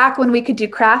back when we could do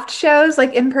craft shows,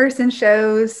 like in-person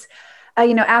shows,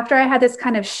 after I had this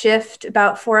kind of shift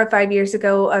about 4 or 5 years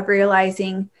ago of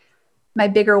realizing my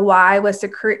bigger why was to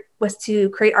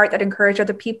create art that encouraged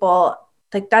other people.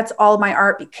 Like that's all my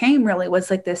art became, really,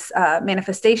 was like this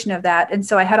manifestation of that. And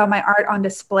so I had all my art on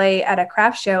display at a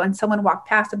craft show, and someone walked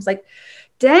past and was like,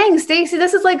 "Dang, Stacy,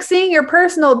 this is like seeing your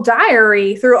personal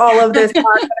diary through all of this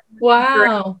art."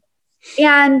 Wow.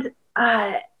 And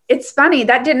it's funny,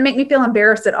 that didn't make me feel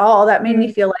embarrassed at all. That made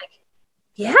me feel like,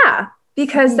 yeah,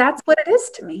 because that's what it is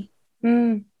to me.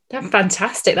 That's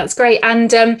fantastic. That's great.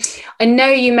 And I know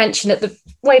you mentioned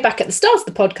way back at the start of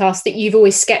the podcast that you've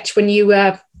always sketched when you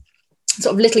were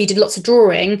sort of little. You did lots of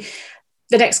drawing.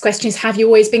 The next question is, have you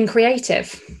always been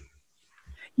creative?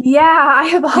 Yeah, I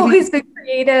have always been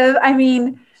creative. I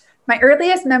mean, my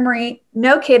earliest memory,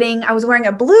 no kidding, I was wearing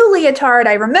a blue leotard.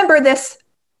 I remember this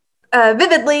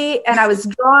vividly, and I was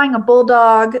drawing a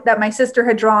bulldog that my sister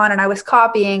had drawn, and I was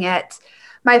copying it.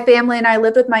 My family and I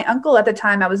lived with my uncle at the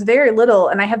time. I was very little,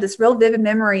 and I have this real vivid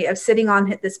memory of sitting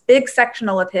on this big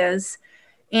sectional of his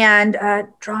and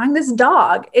drawing this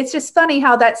dog. It's just funny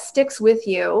how that sticks with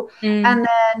you. And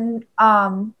then,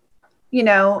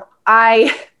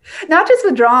 I, not just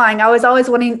with drawing, I was always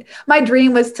my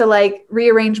dream was to like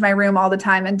rearrange my room all the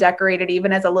time and decorate it,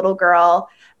 even as a little girl.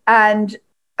 And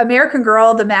American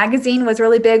Girl, the magazine, was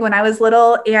really big when I was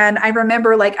little. And I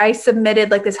remember like I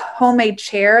submitted like this homemade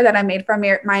chair that I made from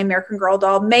my American Girl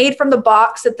doll, made from the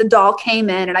box that the doll came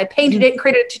in. And I painted it and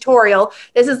created a tutorial.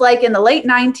 This is like in the late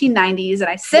 1990s. And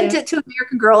I sent it to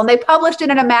American Girl, and they published it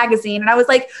in a magazine. And I was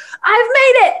like, I've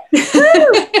made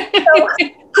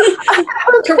it.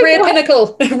 Career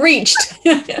pinnacle reached.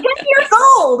 10 years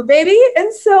old, baby.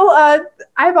 And so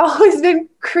I've always been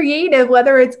creative,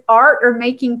 whether it's art or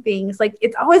making things. Like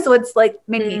it's always what's like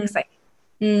made me excited.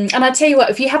 And I tell you what,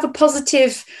 if you have a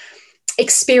positive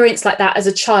experience like that as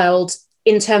a child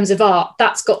in terms of art,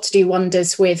 that's got to do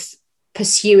wonders with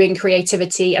pursuing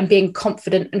creativity and being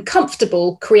confident and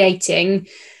comfortable creating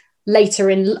later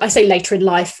in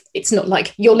life. It's not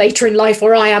like you're later in life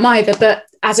or I am either, but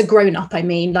as a grown-up, I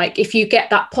mean, like if you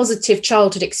get that positive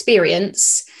childhood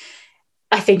experience,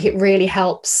 I think it really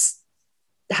helps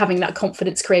having that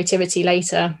confidence, creativity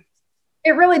later.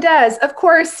 It really does. Of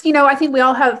course, I think we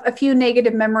all have a few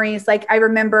negative memories. Like I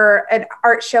remember an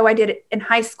art show I did in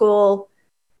high school,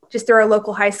 just through our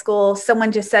local high school.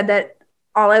 Someone just said that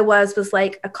all I was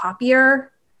like a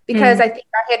copier, because I think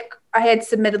I had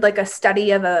submitted like a study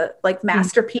of a like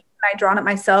masterpiece, and I'd drawn it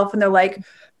myself, and they're like,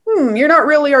 you're not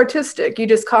really artistic. You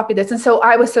just copy this. And so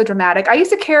I was so dramatic. I used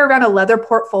to carry around a leather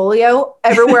portfolio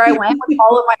everywhere I went with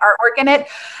all of my artwork in it.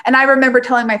 And I remember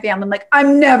telling my family, I'm like,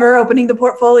 I'm never opening the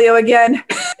portfolio again.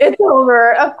 It's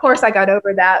over. Of course I got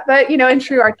over that. But, in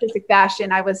true artistic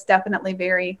fashion, I was definitely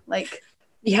very like.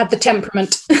 You had the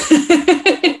temperament.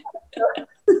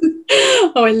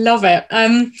 Oh, I love it.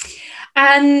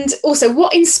 And also,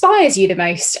 what inspires you the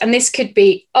most? And this could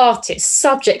be artists,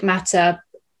 subject matter,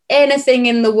 anything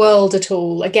in the world at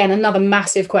all. Again, another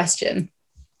massive question.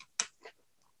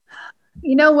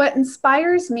 What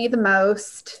inspires me the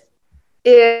most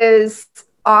is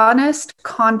honest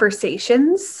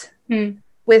conversations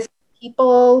with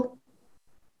people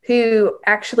who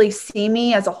actually see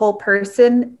me as a whole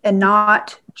person and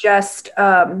not just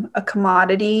a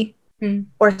commodity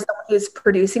or someone who's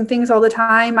producing things all the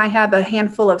time. I have a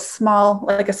handful of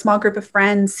a small group of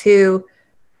friends who,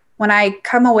 when I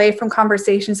come away from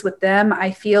conversations with them, I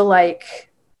feel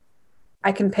like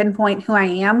I can pinpoint who I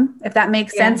am, if that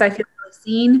makes sense. I feel really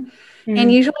seen.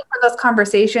 And usually from those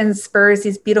conversations spurs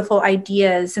these beautiful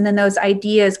ideas. And then those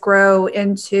ideas grow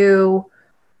into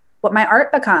what my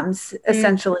art becomes,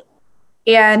 essentially.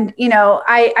 And,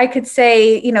 I could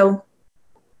say, in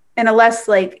a less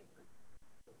like,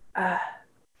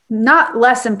 not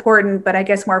less important, but I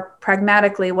guess more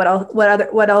pragmatically, what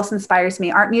else inspires me?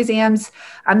 Art museums.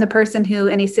 I'm the person who,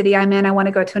 any city I'm in, I want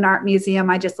to go to an art museum.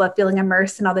 I just love feeling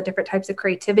immersed in all the different types of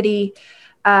creativity.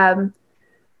 I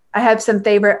have some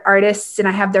favorite artists, and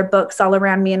I have their books all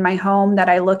around me in my home that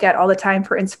I look at all the time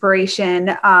for inspiration.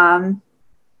 And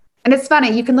it's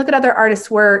funny, you can look at other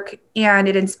artists' work and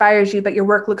it inspires you, but your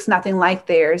work looks nothing like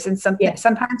theirs. And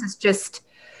sometimes it's just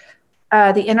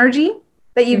the energy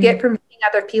that you get from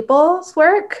other people's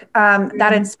work.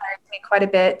 That inspires me quite a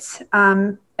bit.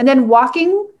 And then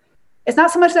walking it's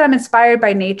not so much that I'm inspired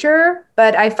by nature,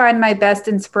 but I find my best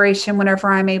inspiration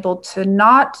whenever I'm able to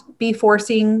not be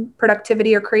forcing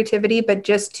productivity or creativity, but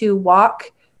just to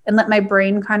walk and let my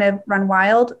brain kind of run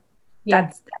wild. Yeah.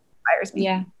 That inspires me.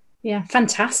 Yeah. Yeah.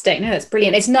 Fantastic. No, that's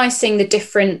brilliant. It's nice seeing the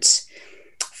different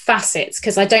facets,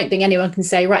 because I don't think anyone can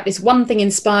say, right, this one thing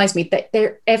inspires me.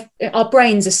 That our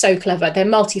brains are so clever. They're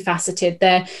multifaceted.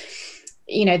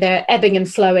 They're ebbing and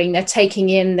flowing. They're taking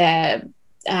in, they're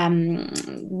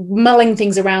mulling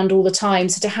things around all the time.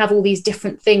 So to have all these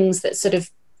different things that sort of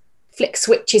flick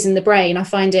switches in the brain, I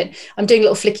find I'm doing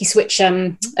little flicky switch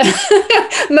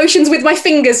motions with my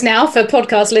fingers now for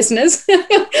podcast listeners.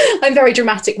 I'm very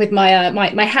dramatic with my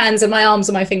my hands and my arms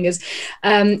and my fingers.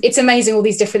 It's amazing, all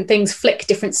these different things flick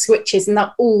different switches, and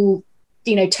that all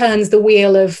turns the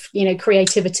wheel of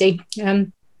creativity.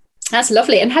 That's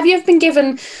lovely. And have you ever been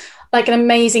given like an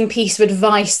amazing piece of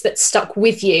advice that stuck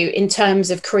with you in terms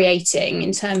of creating,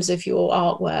 in terms of your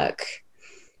artwork?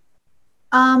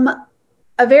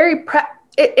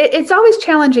 It's always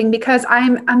challenging because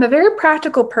I'm a very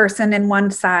practical person in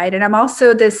one side, and I'm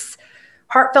also this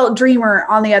heartfelt dreamer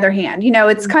on the other hand.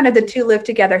 It's kind of the two live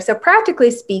together. So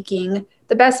practically speaking,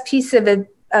 the best piece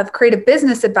of creative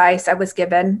business advice I was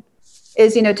given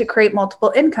is, to create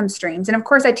multiple income streams. And of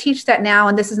course I teach that now,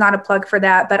 and this is not a plug for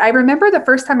that, but I remember the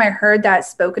first time I heard that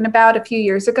spoken about a few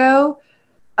years ago,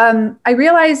 I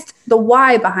realized the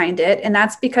why behind it. And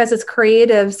that's because as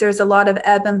creatives, there's a lot of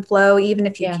ebb and flow. Even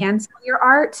if you can sell your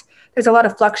art, there's a lot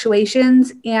of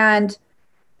fluctuations, and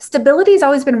stability has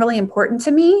always been really important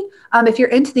to me. If you're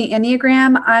into the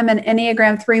Enneagram, I'm an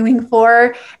Enneagram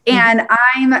 3-wing-4, and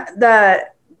I'm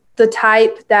the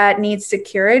type that needs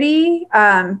security.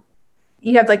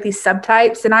 You have like these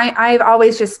subtypes, and I've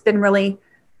always just been really,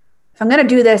 if I'm going to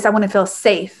do this, I want to feel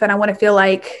safe, and I want to feel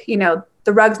like,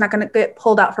 the rug's not going to get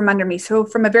pulled out from under me. So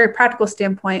from a very practical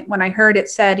standpoint, when I heard it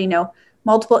said,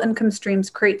 multiple income streams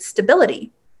create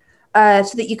stability,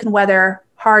 so that you can weather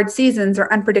hard seasons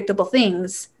or unpredictable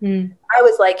things. I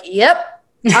was like, yep,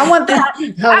 I want that.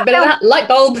 That light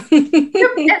bulb. And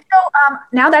so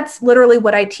now that's literally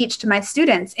what I teach to my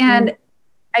students. And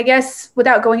I guess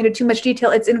without going into too much detail,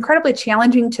 it's incredibly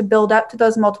challenging to build up to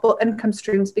those multiple income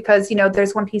streams because,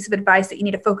 there's one piece of advice that you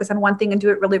need to focus on one thing and do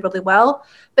it really, really well.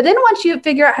 But then once you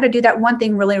figure out how to do that one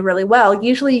thing really, really well,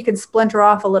 usually you can splinter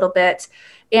off a little bit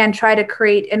and try to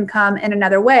create income in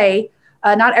another way.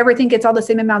 Not everything gets all the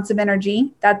same amounts of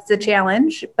energy. That's the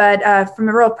challenge. But from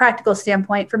a real practical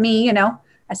standpoint, for me,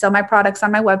 I sell my products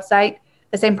on my website.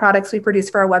 The same products we produce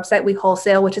for our website, we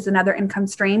wholesale, which is another income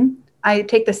stream. I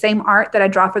take the same art that I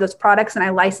draw for those products and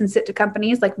I license it to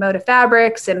companies like Moda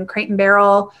Fabrics and Crate and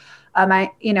Barrel.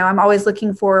 I'm always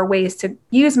looking for ways to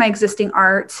use my existing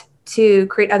art to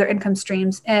create other income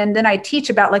streams. And then I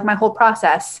teach about like my whole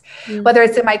process, whether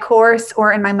it's in my course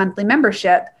or in my monthly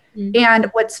membership. And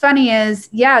what's funny is,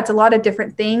 it's a lot of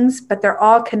different things, but they're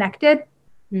all connected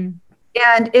and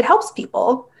it helps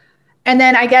people. And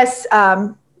then I guess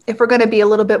if we're going to be a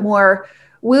little bit more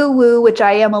woo-woo, which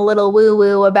I am a little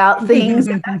woo-woo about things,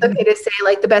 and that's okay to say,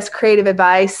 like the best creative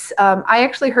advice. I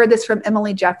actually heard this from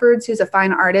Emily Jeffords, who's a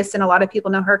fine artist, and a lot of people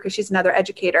know her because she's another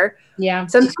educator. Yeah,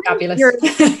 she's fabulous.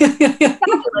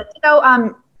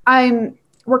 Fabulous.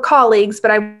 We're colleagues, but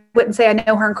I wouldn't say I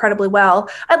know her incredibly well.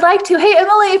 I'd like to. Hey,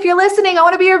 Emily, if you're listening, I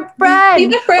want to be your friend. Be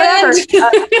the friend.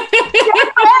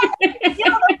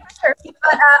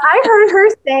 But I heard her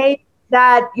say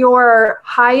that your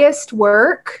highest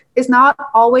work is not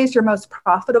always your most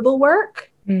profitable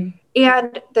work.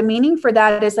 And the meaning for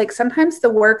that is like sometimes the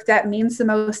work that means the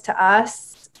most to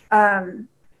us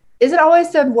isn't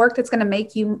always the work that's going to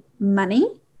make you money,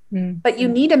 but you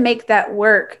need to make that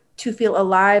work to feel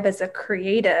alive as a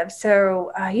creative.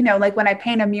 So, like when I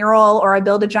paint a mural or I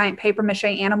build a giant paper mache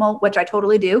animal, which I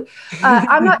totally do,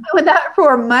 I'm not doing that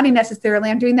for money necessarily.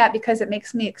 I'm doing that because it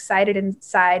makes me excited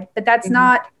inside, but that's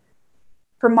not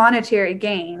for monetary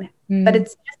gain, but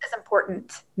it's just as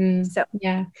important. So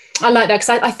yeah, I like that because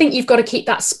I think you've got to keep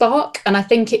that spark, and I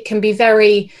think it can be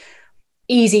very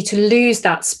easy to lose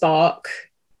that spark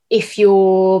if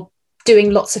you're doing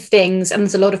lots of things and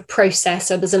there's a lot of process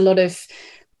or there's a lot of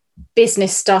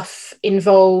business stuff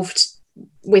involved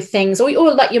with things, or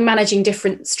like you're managing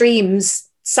different streams,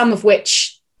 some of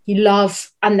which you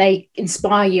love and they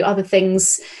inspire you, other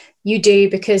things you do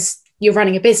because you're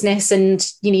running a business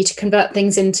and you need to convert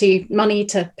things into money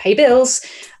to pay bills.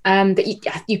 But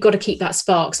you've got to keep that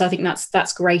spark. So I think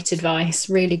that's great advice.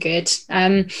 Really good.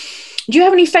 Do you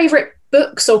have any favorite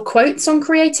books or quotes on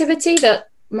creativity that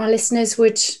my listeners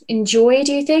would enjoy,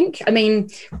 do you think? I mean,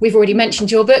 we've already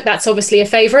mentioned your book. That's obviously a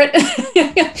favorite. You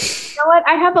know what?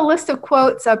 I have a list of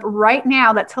quotes up right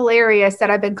now that's hilarious that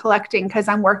I've been collecting because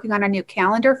I'm working on a new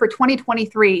calendar for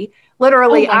 2023.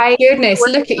 Literally, oh my goodness,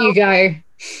 look at you go.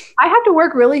 I have to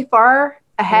work really far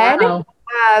ahead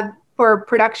for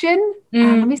production.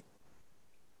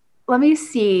 Let me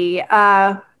see.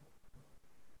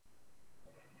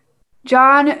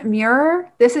 John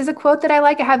Muir. This is a quote that I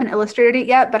like. I haven't illustrated it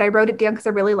yet, but I wrote it down because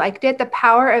I really liked it. The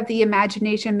power of the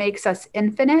imagination makes us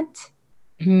infinite.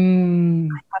 I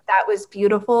thought that was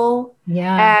beautiful.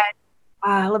 Yeah.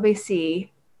 And let me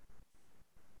see.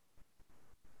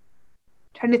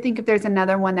 Trying to think if there's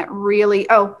another one that really,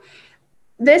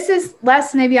 this is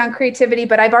less maybe on creativity,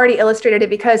 but I've already illustrated it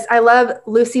because I love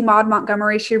Lucy Maud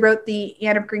Montgomery. She wrote the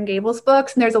Anne of Green Gables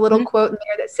books, and there's a little quote in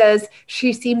there that says,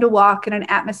 she seemed to walk in an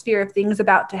atmosphere of things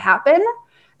about to happen.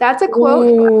 That's a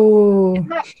quote.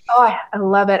 I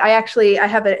love it. I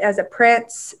have it as a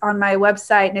print on my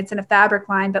website, and it's in a fabric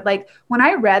line. But like when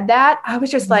I read that, I was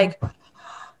just like,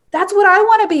 that's what I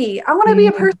want to be. I want to be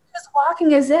a person who's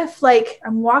walking as if like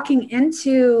I'm walking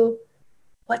into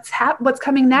what's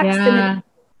coming next. Yeah. And it's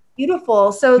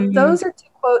beautiful. So those are two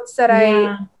quotes that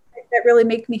that really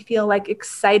make me feel like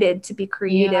excited to be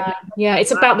creative. Yeah,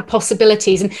 it's about the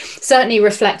possibilities, and certainly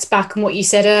reflects back on what you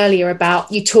said earlier about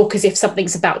you talk as if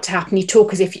something's about to happen, you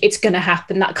talk as if it's going to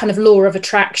happen, that kind of law of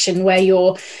attraction where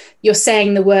you're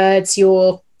saying the words,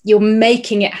 you're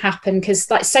making it happen,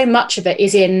 because like so much of it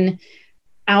is in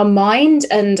our mind,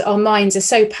 and our minds are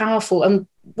so powerful, and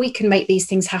we can make these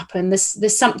things happen.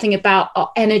 There's something about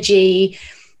our energy,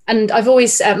 and I've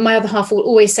always my other half will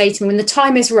always say to me, when the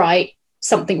time is right,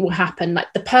 something will happen.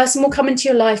 Like the person will come into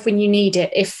your life when you need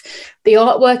it. If the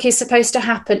artwork is supposed to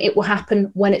happen, it will happen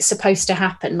when it's supposed to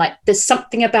happen. Like there's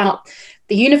something about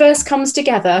the universe comes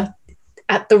together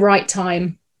at the right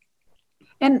time.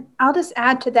 And I'll just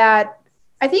add to that.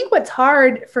 I think what's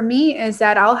hard for me is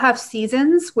that I'll have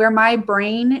seasons where my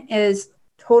brain is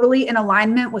totally in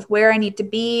alignment with where I need to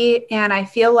be. And I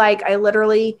feel like I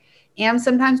literally am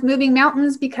sometimes moving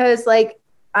mountains because like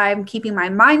I'm keeping my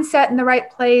mindset in the right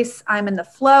place. I'm in the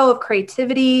flow of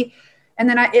creativity. And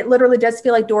then it literally does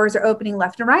feel like doors are opening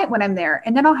left and right when I'm there.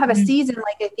 And then I'll have a season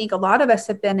like I think a lot of us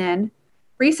have been in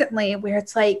recently where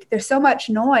it's like there's so much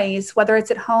noise, whether it's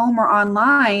at home or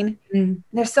online.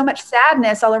 There's so much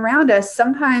sadness all around us.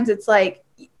 Sometimes it's like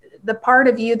the part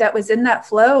of you that was in that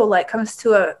flow like comes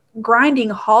to a grinding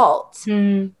halt.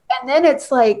 And then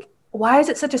it's like, why is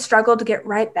it such a struggle to get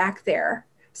right back there?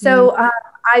 So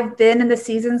I've been in the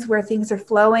seasons where things are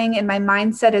flowing and my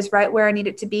mindset is right where I need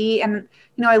it to be. And,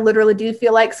 you know, I literally do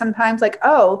feel like sometimes like,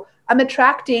 oh, I'm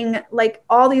attracting like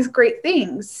all these great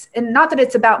things. And not that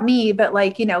it's about me, but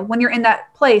like, you know, when you're in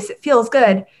that place, it feels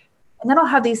good. And then I'll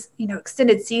have these, you know,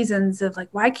 extended seasons of like,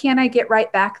 why can't I get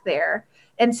right back there?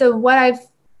 And so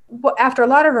after a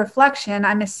lot of reflection,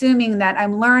 I'm assuming that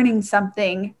I'm learning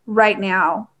something right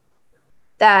now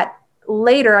that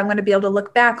later I'm going to be able to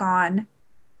look back on,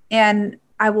 and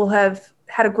I will have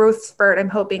had a growth spurt, I'm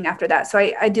hoping, after that. So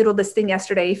I doodled this thing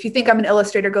yesterday. If you think I'm an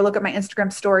illustrator, go look at my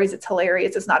Instagram stories. It's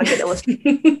hilarious. It's not a good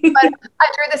illustration. But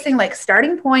I drew this thing like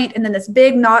starting point and then this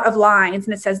big knot of lines,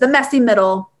 and it says the messy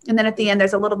middle. And then at the end,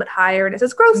 there's a little bit higher and it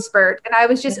says growth spurt. And I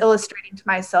was just illustrating to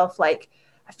myself, like,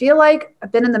 I feel like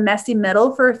I've been in the messy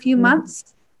middle for a few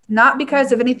months, not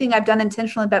because of anything I've done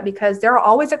intentionally, but because there are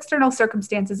always external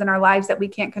circumstances in our lives that we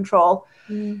can't control.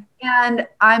 And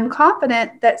I'm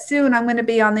confident that soon I'm going to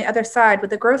be on the other side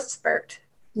with a growth spurt.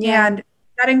 And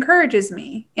that encourages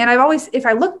me. And I've always, if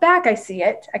I look back, I see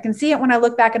it. I can see it when I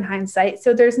look back in hindsight.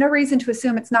 So there's no reason to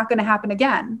assume it's not going to happen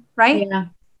again. Right?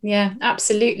 Yeah,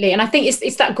 absolutely. And I think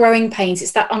it's that growing pains.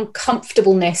 It's that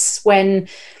uncomfortableness when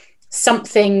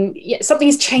something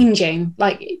is changing.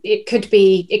 Like it could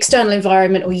be external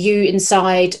environment or you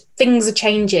inside, things are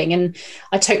changing. And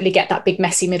I totally get that big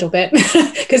messy middle bit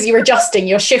because you're adjusting,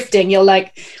 you're shifting, you're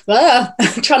like,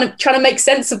 trying to make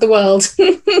sense of the world.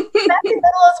 Messy middle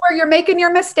is where you're making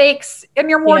your mistakes and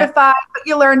you're mortified, but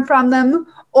you learn from them.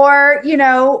 Or, you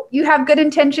know, you have good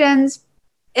intentions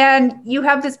and you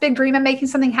have this big dream of making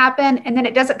something happen, and then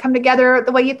it doesn't come together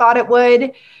the way you thought it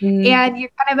would. And you're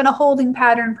kind of in a holding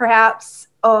pattern, perhaps.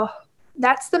 Oh,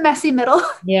 that's the messy middle.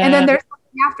 And then there's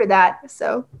something after that.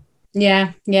 So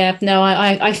no,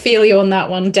 I feel you on that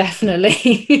one,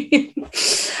 definitely.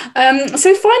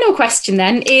 So final question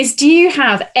then is, do you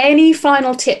have any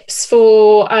final tips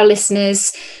for our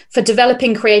listeners for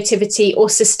developing creativity or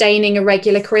sustaining a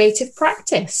regular creative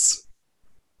practice?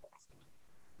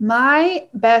 My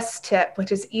best tip,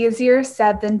 which is easier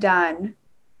said than done,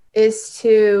 is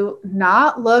to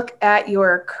not look at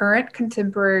your current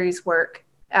contemporaries' work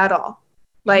at all.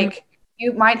 Like,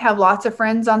 you might have lots of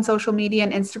friends on social media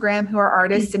and Instagram who are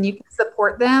artists and you can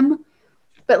support them,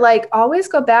 but like always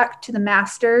go back to the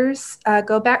masters,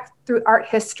 go back through art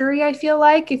history. I feel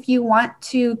like if you want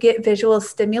to get visual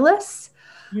stimulus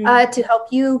to help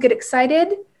you get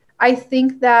excited, I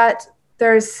think that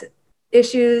there's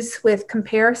issues with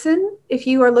comparison. If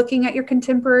you are looking at your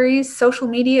contemporaries, social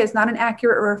media is not an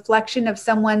accurate reflection of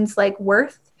someone's like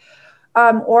worth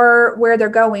or where they're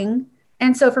going.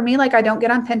 And so for me, like, I don't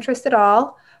get on Pinterest at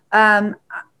all.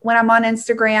 When I'm on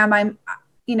Instagram,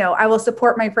 I will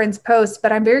support my friends' posts,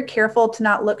 but I'm very careful to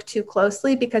not look too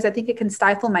closely because I think it can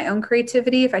stifle my own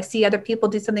creativity if I see other people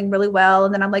do something really well.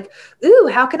 And then I'm like, ooh,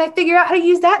 how can I figure out how to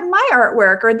use that in my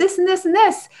artwork, or this and this and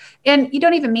this? And you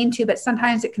don't even mean to, but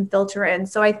sometimes it can filter in.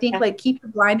 So I think like keep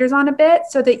your blinders on a bit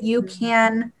so that you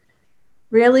can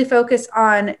really focus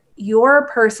on your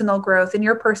personal growth and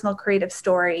your personal creative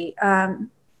story.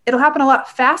 It'll happen a lot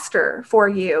faster for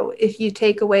you if you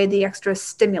take away the extra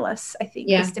stimulus, I think.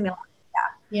 Yeah. The stimulus.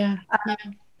 Yeah.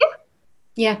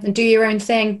 And do your own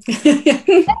thing.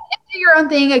 Do your own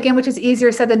thing again, which is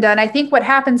easier said than done. I think what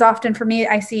happens often for me,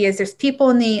 I see, is there's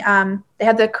people in the they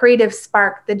have the creative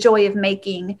spark, the joy of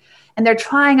making, and they're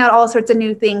trying out all sorts of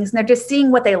new things and they're just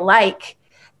seeing what they like.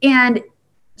 And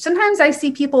sometimes I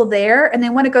see people there and they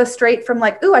want to go straight from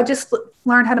like, ooh, I just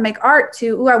learned how to make art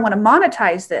to, ooh, I want to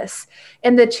monetize this.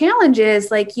 And the challenge is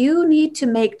like, you need to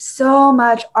make so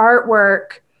much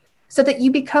artwork so that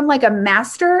you become like a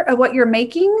master of what you're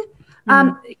making.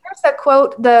 Here's that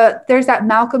quote, there's that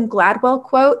Malcolm Gladwell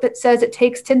quote that says it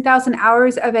takes 10,000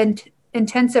 hours of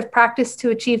intensive practice to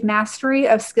achieve mastery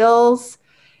of skills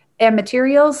and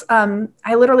materials.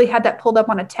 I literally had that pulled up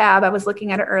on a tab. I was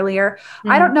looking at it earlier.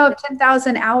 I don't know if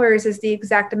 10,000 hours is the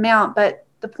exact amount, but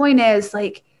the point is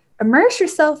like immerse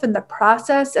yourself in the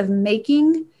process of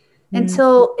making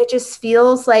until it just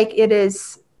feels like it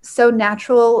is so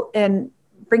natural and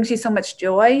brings you so much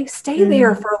joy. Stay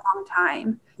there for a long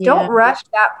time. Don't rush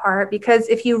that part, because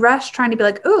if you rush trying to be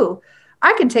like, ooh,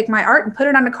 I can take my art and put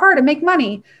it on a card and make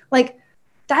money, like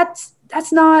that's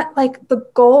not like the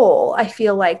goal. I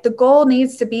feel like the goal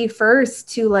needs to be first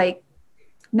to like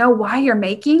know why you're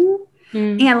making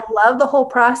and love the whole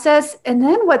process. And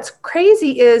then what's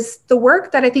crazy is the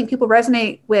work that I think people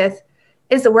resonate with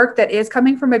is the work that is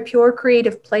coming from a pure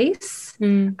creative place.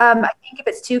 I think if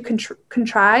it's too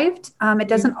contrived, it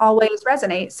doesn't always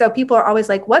resonate. So people are always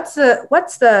like, what's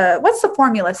the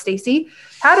formula, Stacey?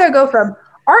 How do I go from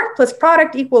art plus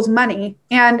product equals money?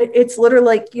 And it's literally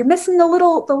like, you're missing the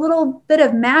little bit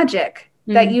of magic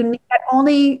that that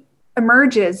only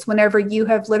emerges whenever you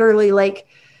have literally like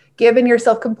given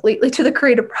yourself completely to the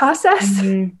creative process.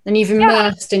 And you've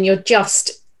immersed and you're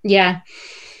just, I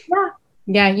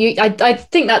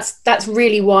think that's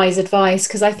really wise advice,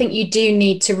 because I think you do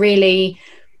need to really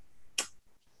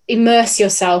immerse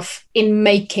yourself in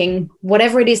making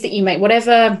whatever it is that you make,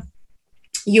 whatever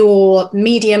your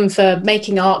medium for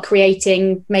making art,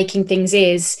 creating, making things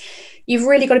is. You've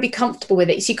really got to be comfortable with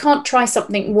it. So you can't try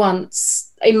something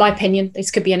once, in my opinion. This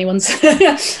could be anyone's,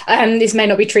 and this may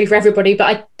not be true for everybody, but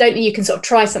I don't think you can sort of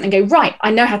try something and go, right,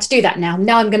 I know how to do that now.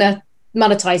 Now I'm going to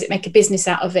monetize it, make a business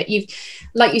out of it.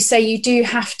 Like you say, you do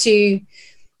have to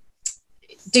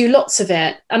do lots of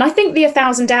it. And I think the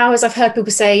 1,000 hours, I've heard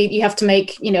people say you have to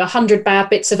make 100 bad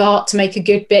bits of art to make a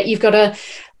good bit.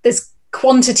 There's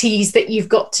quantities that you've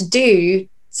got to do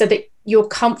so that you're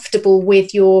comfortable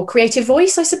with your creative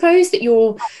voice, I suppose, that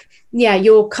you're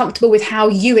comfortable with how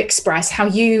you express, how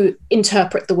you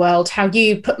interpret the world, how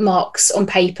you put marks on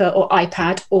paper or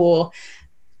iPad or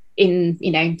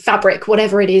in fabric,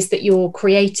 whatever it is that you're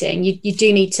creating. You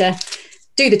do need to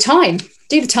do the time.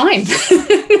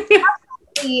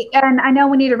 And I know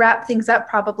we need to wrap things up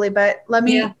probably, but let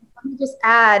me just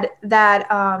add that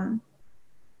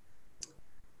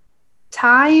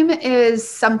time is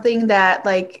something that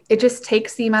like it just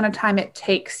takes the amount of time it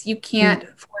takes. You can't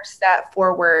force that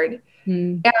forward.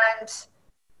 And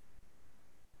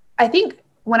I think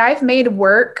when I've made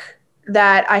work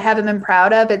that I haven't been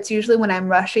proud of, it's usually when I'm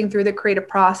rushing through the creative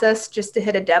process just to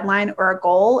hit a deadline or a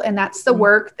goal. And that's the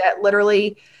work that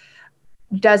literally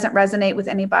doesn't resonate with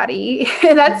anybody.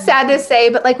 And that's sad to say,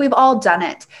 but like we've all done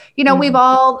it. We've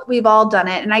all done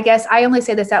it. And I guess I only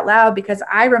say this out loud because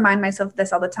I remind myself of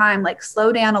this all the time, like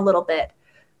slow down a little bit,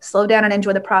 slow down and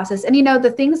enjoy the process. And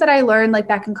the things that I learned like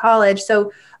back in college.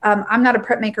 So I'm not a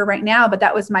printmaker right now, but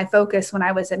that was my focus when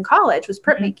I was in college was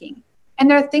printmaking. And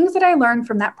there are things that I learned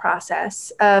from that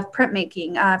process of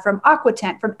printmaking, from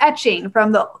aquatint, from etching,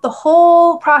 from the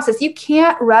whole process. You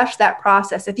can't rush that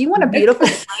process. If you want a beautiful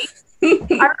plate, I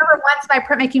remember once my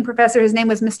printmaking professor, his name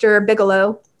was Mr.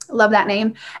 Bigelow. Love that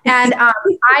name. And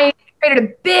I created a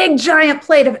big giant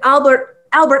plate of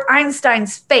Albert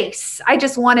Einstein's face. I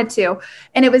just wanted to.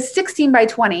 And it was 16 by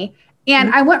 20.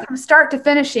 And I went from start to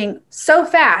finishing so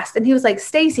fast. And he was like,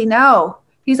 Stacy, no.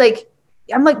 He's like,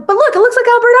 I'm like, but look, it looks like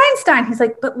Albert Einstein. He's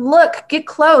like, but look, get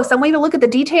close. I want you to look at the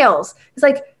details. He's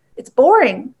like, it's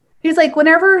boring. He's like,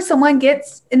 whenever someone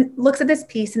gets and looks at this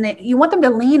piece and you want them to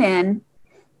lean in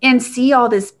and see all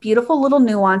this beautiful little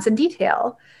nuance and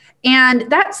detail. And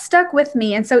that stuck with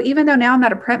me. And so even though now I'm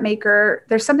not a printmaker,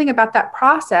 there's something about that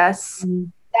process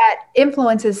that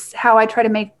influences how I try to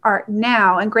make art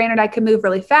now. And granted, I can move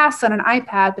really fast on an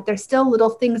iPad, but there's still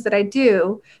little things that I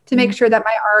do to make sure that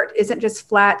my art isn't just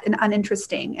flat and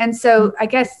uninteresting. And so I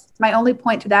guess my only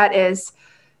point to that is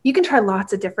you can try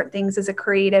lots of different things as a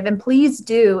creative, and please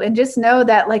do. And just know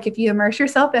that, like, if you immerse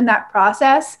yourself in that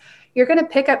process, you're going to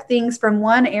pick up things from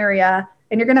one area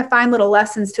and you're going to find little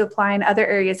lessons to apply in other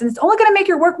areas. And it's only going to make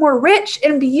your work more rich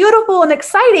and beautiful and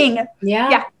exciting.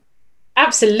 Yeah.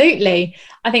 Absolutely.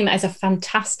 I think that is a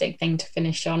fantastic thing to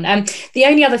finish on. The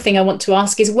only other thing I want to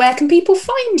ask is, where can people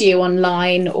find you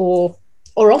online or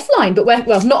offline? But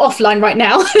not offline right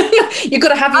now. You've got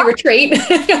to have your retreat.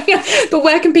 But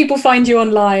where can people find you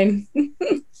online?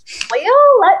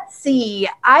 Well, let's see.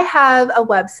 I have a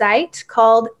website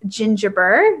called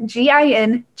Gingiber,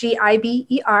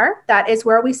 Gingiber. That is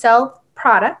where we sell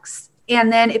products.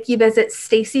 And then if you visit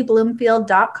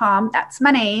stacybloomfield.com, that's my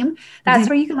name. That's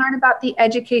where you can learn about the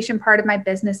education part of my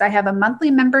business. I have a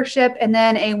monthly membership and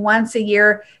then a once a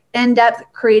year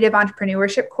in-depth creative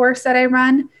entrepreneurship course that I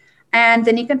run. And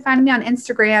then you can find me on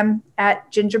Instagram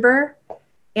at Gingiber.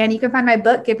 And you can find my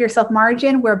book, Give Yourself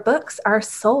Margin, where books are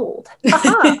sold.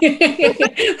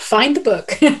 Find the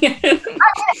book. I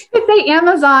could say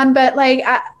Amazon, but like,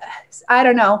 I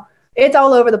don't know. It's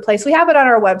all over the place. We have it on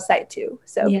our website too.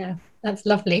 So yeah. That's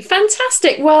lovely.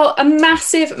 Fantastic. Well, a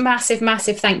massive, massive,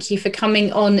 massive thank you for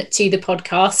coming on to the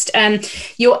podcast.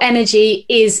 Your energy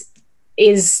is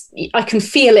I can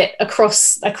feel it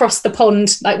across the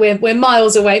pond. Like we're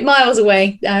miles away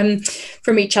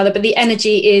from each other, but the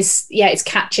energy is, it's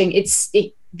catching.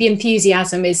 The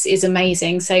enthusiasm is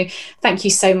amazing. So thank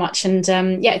you so much. And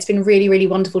it's been really, really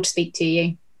wonderful to speak to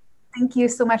you. Thank you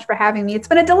so much for having me. It's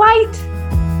been a delight.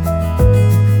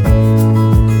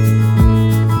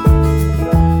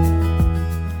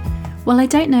 Well, I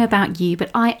don't know about you, but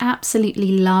I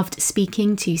absolutely loved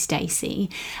speaking to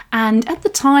Stacy. And at the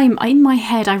time, in my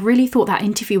head, I really thought that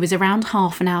interview was around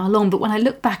half an hour long. But when I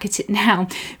look back at it now,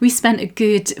 we spent a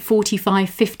good 45,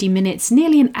 50 minutes,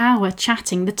 nearly an hour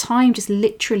chatting. The time just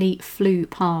literally flew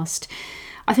past.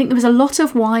 I think there was a lot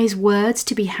of wise words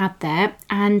to be had there.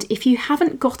 And if you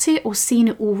haven't got it or seen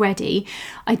it already,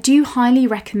 I do highly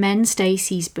recommend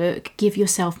Stacy's book, Give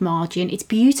Yourself Margin. It's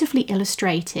beautifully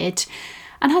illustrated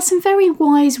and has some very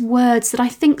wise words that I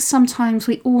think sometimes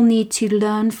we all need to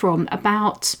learn from,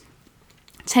 about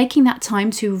taking that time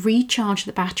to recharge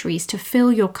the batteries, to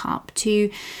fill your cup,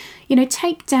 to,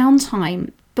 take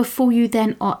downtime before you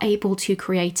then are able to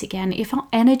create again. If our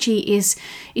energy is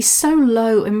so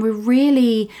low and we're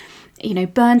really,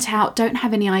 burnt out, don't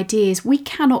have any ideas, we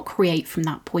cannot create from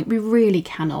that point. We really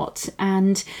cannot.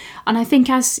 And I think,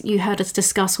 as you heard us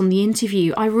discuss on the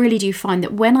interview, I really do find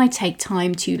that when I take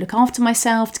time to look after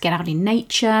myself, to get out in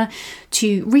nature,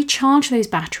 to recharge those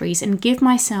batteries and give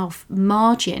myself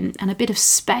margin and a bit of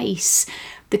space,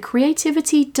 the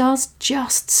creativity does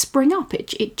just spring up.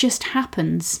 It just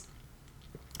happens.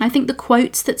 I think the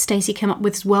quotes that Stacy came up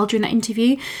with as well during that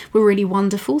interview were really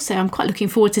wonderful. So I'm quite looking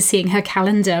forward to seeing her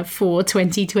calendar for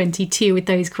 2022 with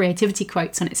those creativity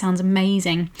quotes on it. Sounds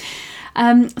amazing.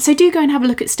 So do go and have a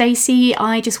look at Stacy.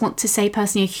 I just want to say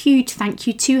personally a huge thank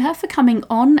you to her for coming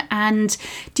on and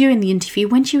doing the interview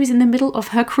when she was in the middle of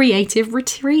her creative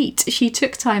retreat. She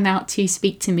took time out to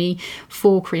speak to me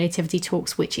for Creativity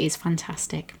Talks, which is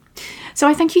fantastic. So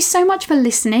I thank you so much for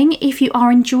listening. If you are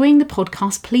enjoying the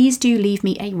podcast, please do leave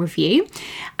me a review.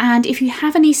 And if you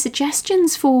have any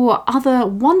suggestions for other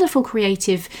wonderful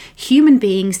creative human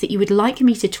beings that you would like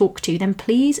me to talk to, then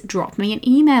please drop me an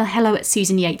email,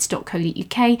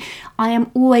 hello@susanyates.co.uk. I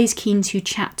am always keen to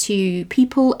chat to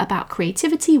people about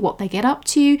creativity, what they get up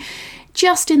to,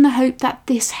 just in the hope that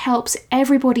this helps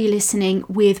everybody listening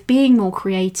with being more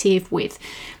creative, with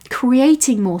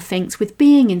creating more things, with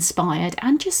being inspired,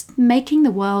 and just making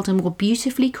the world a more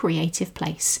beautifully creative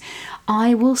place.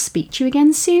 I will speak to you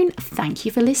again soon. Thank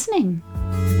you for listening.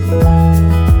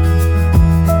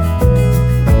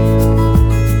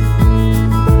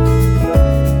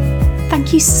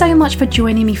 Thank you so much for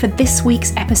joining me for this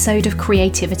week's episode of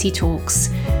Creativity Talks.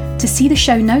 To see the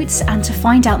show notes and to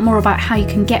find out more about how you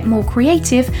can get more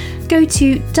creative, go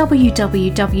to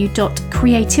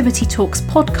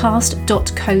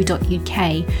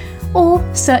www.creativitytalkspodcast.co.uk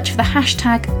or search for the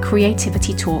hashtag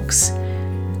Creativity Talks.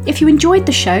 If you enjoyed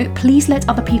the show, please let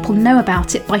other people know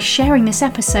about it by sharing this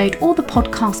episode or the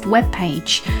podcast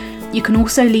webpage. You can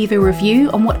also leave a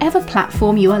review on whatever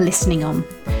platform you are listening on.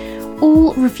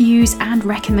 All reviews and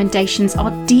recommendations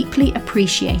are deeply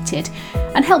appreciated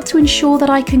and help to ensure that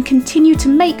I can continue to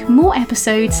make more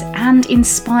episodes and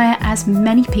inspire as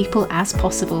many people as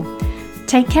possible.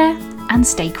 Take care and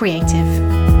stay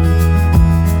creative.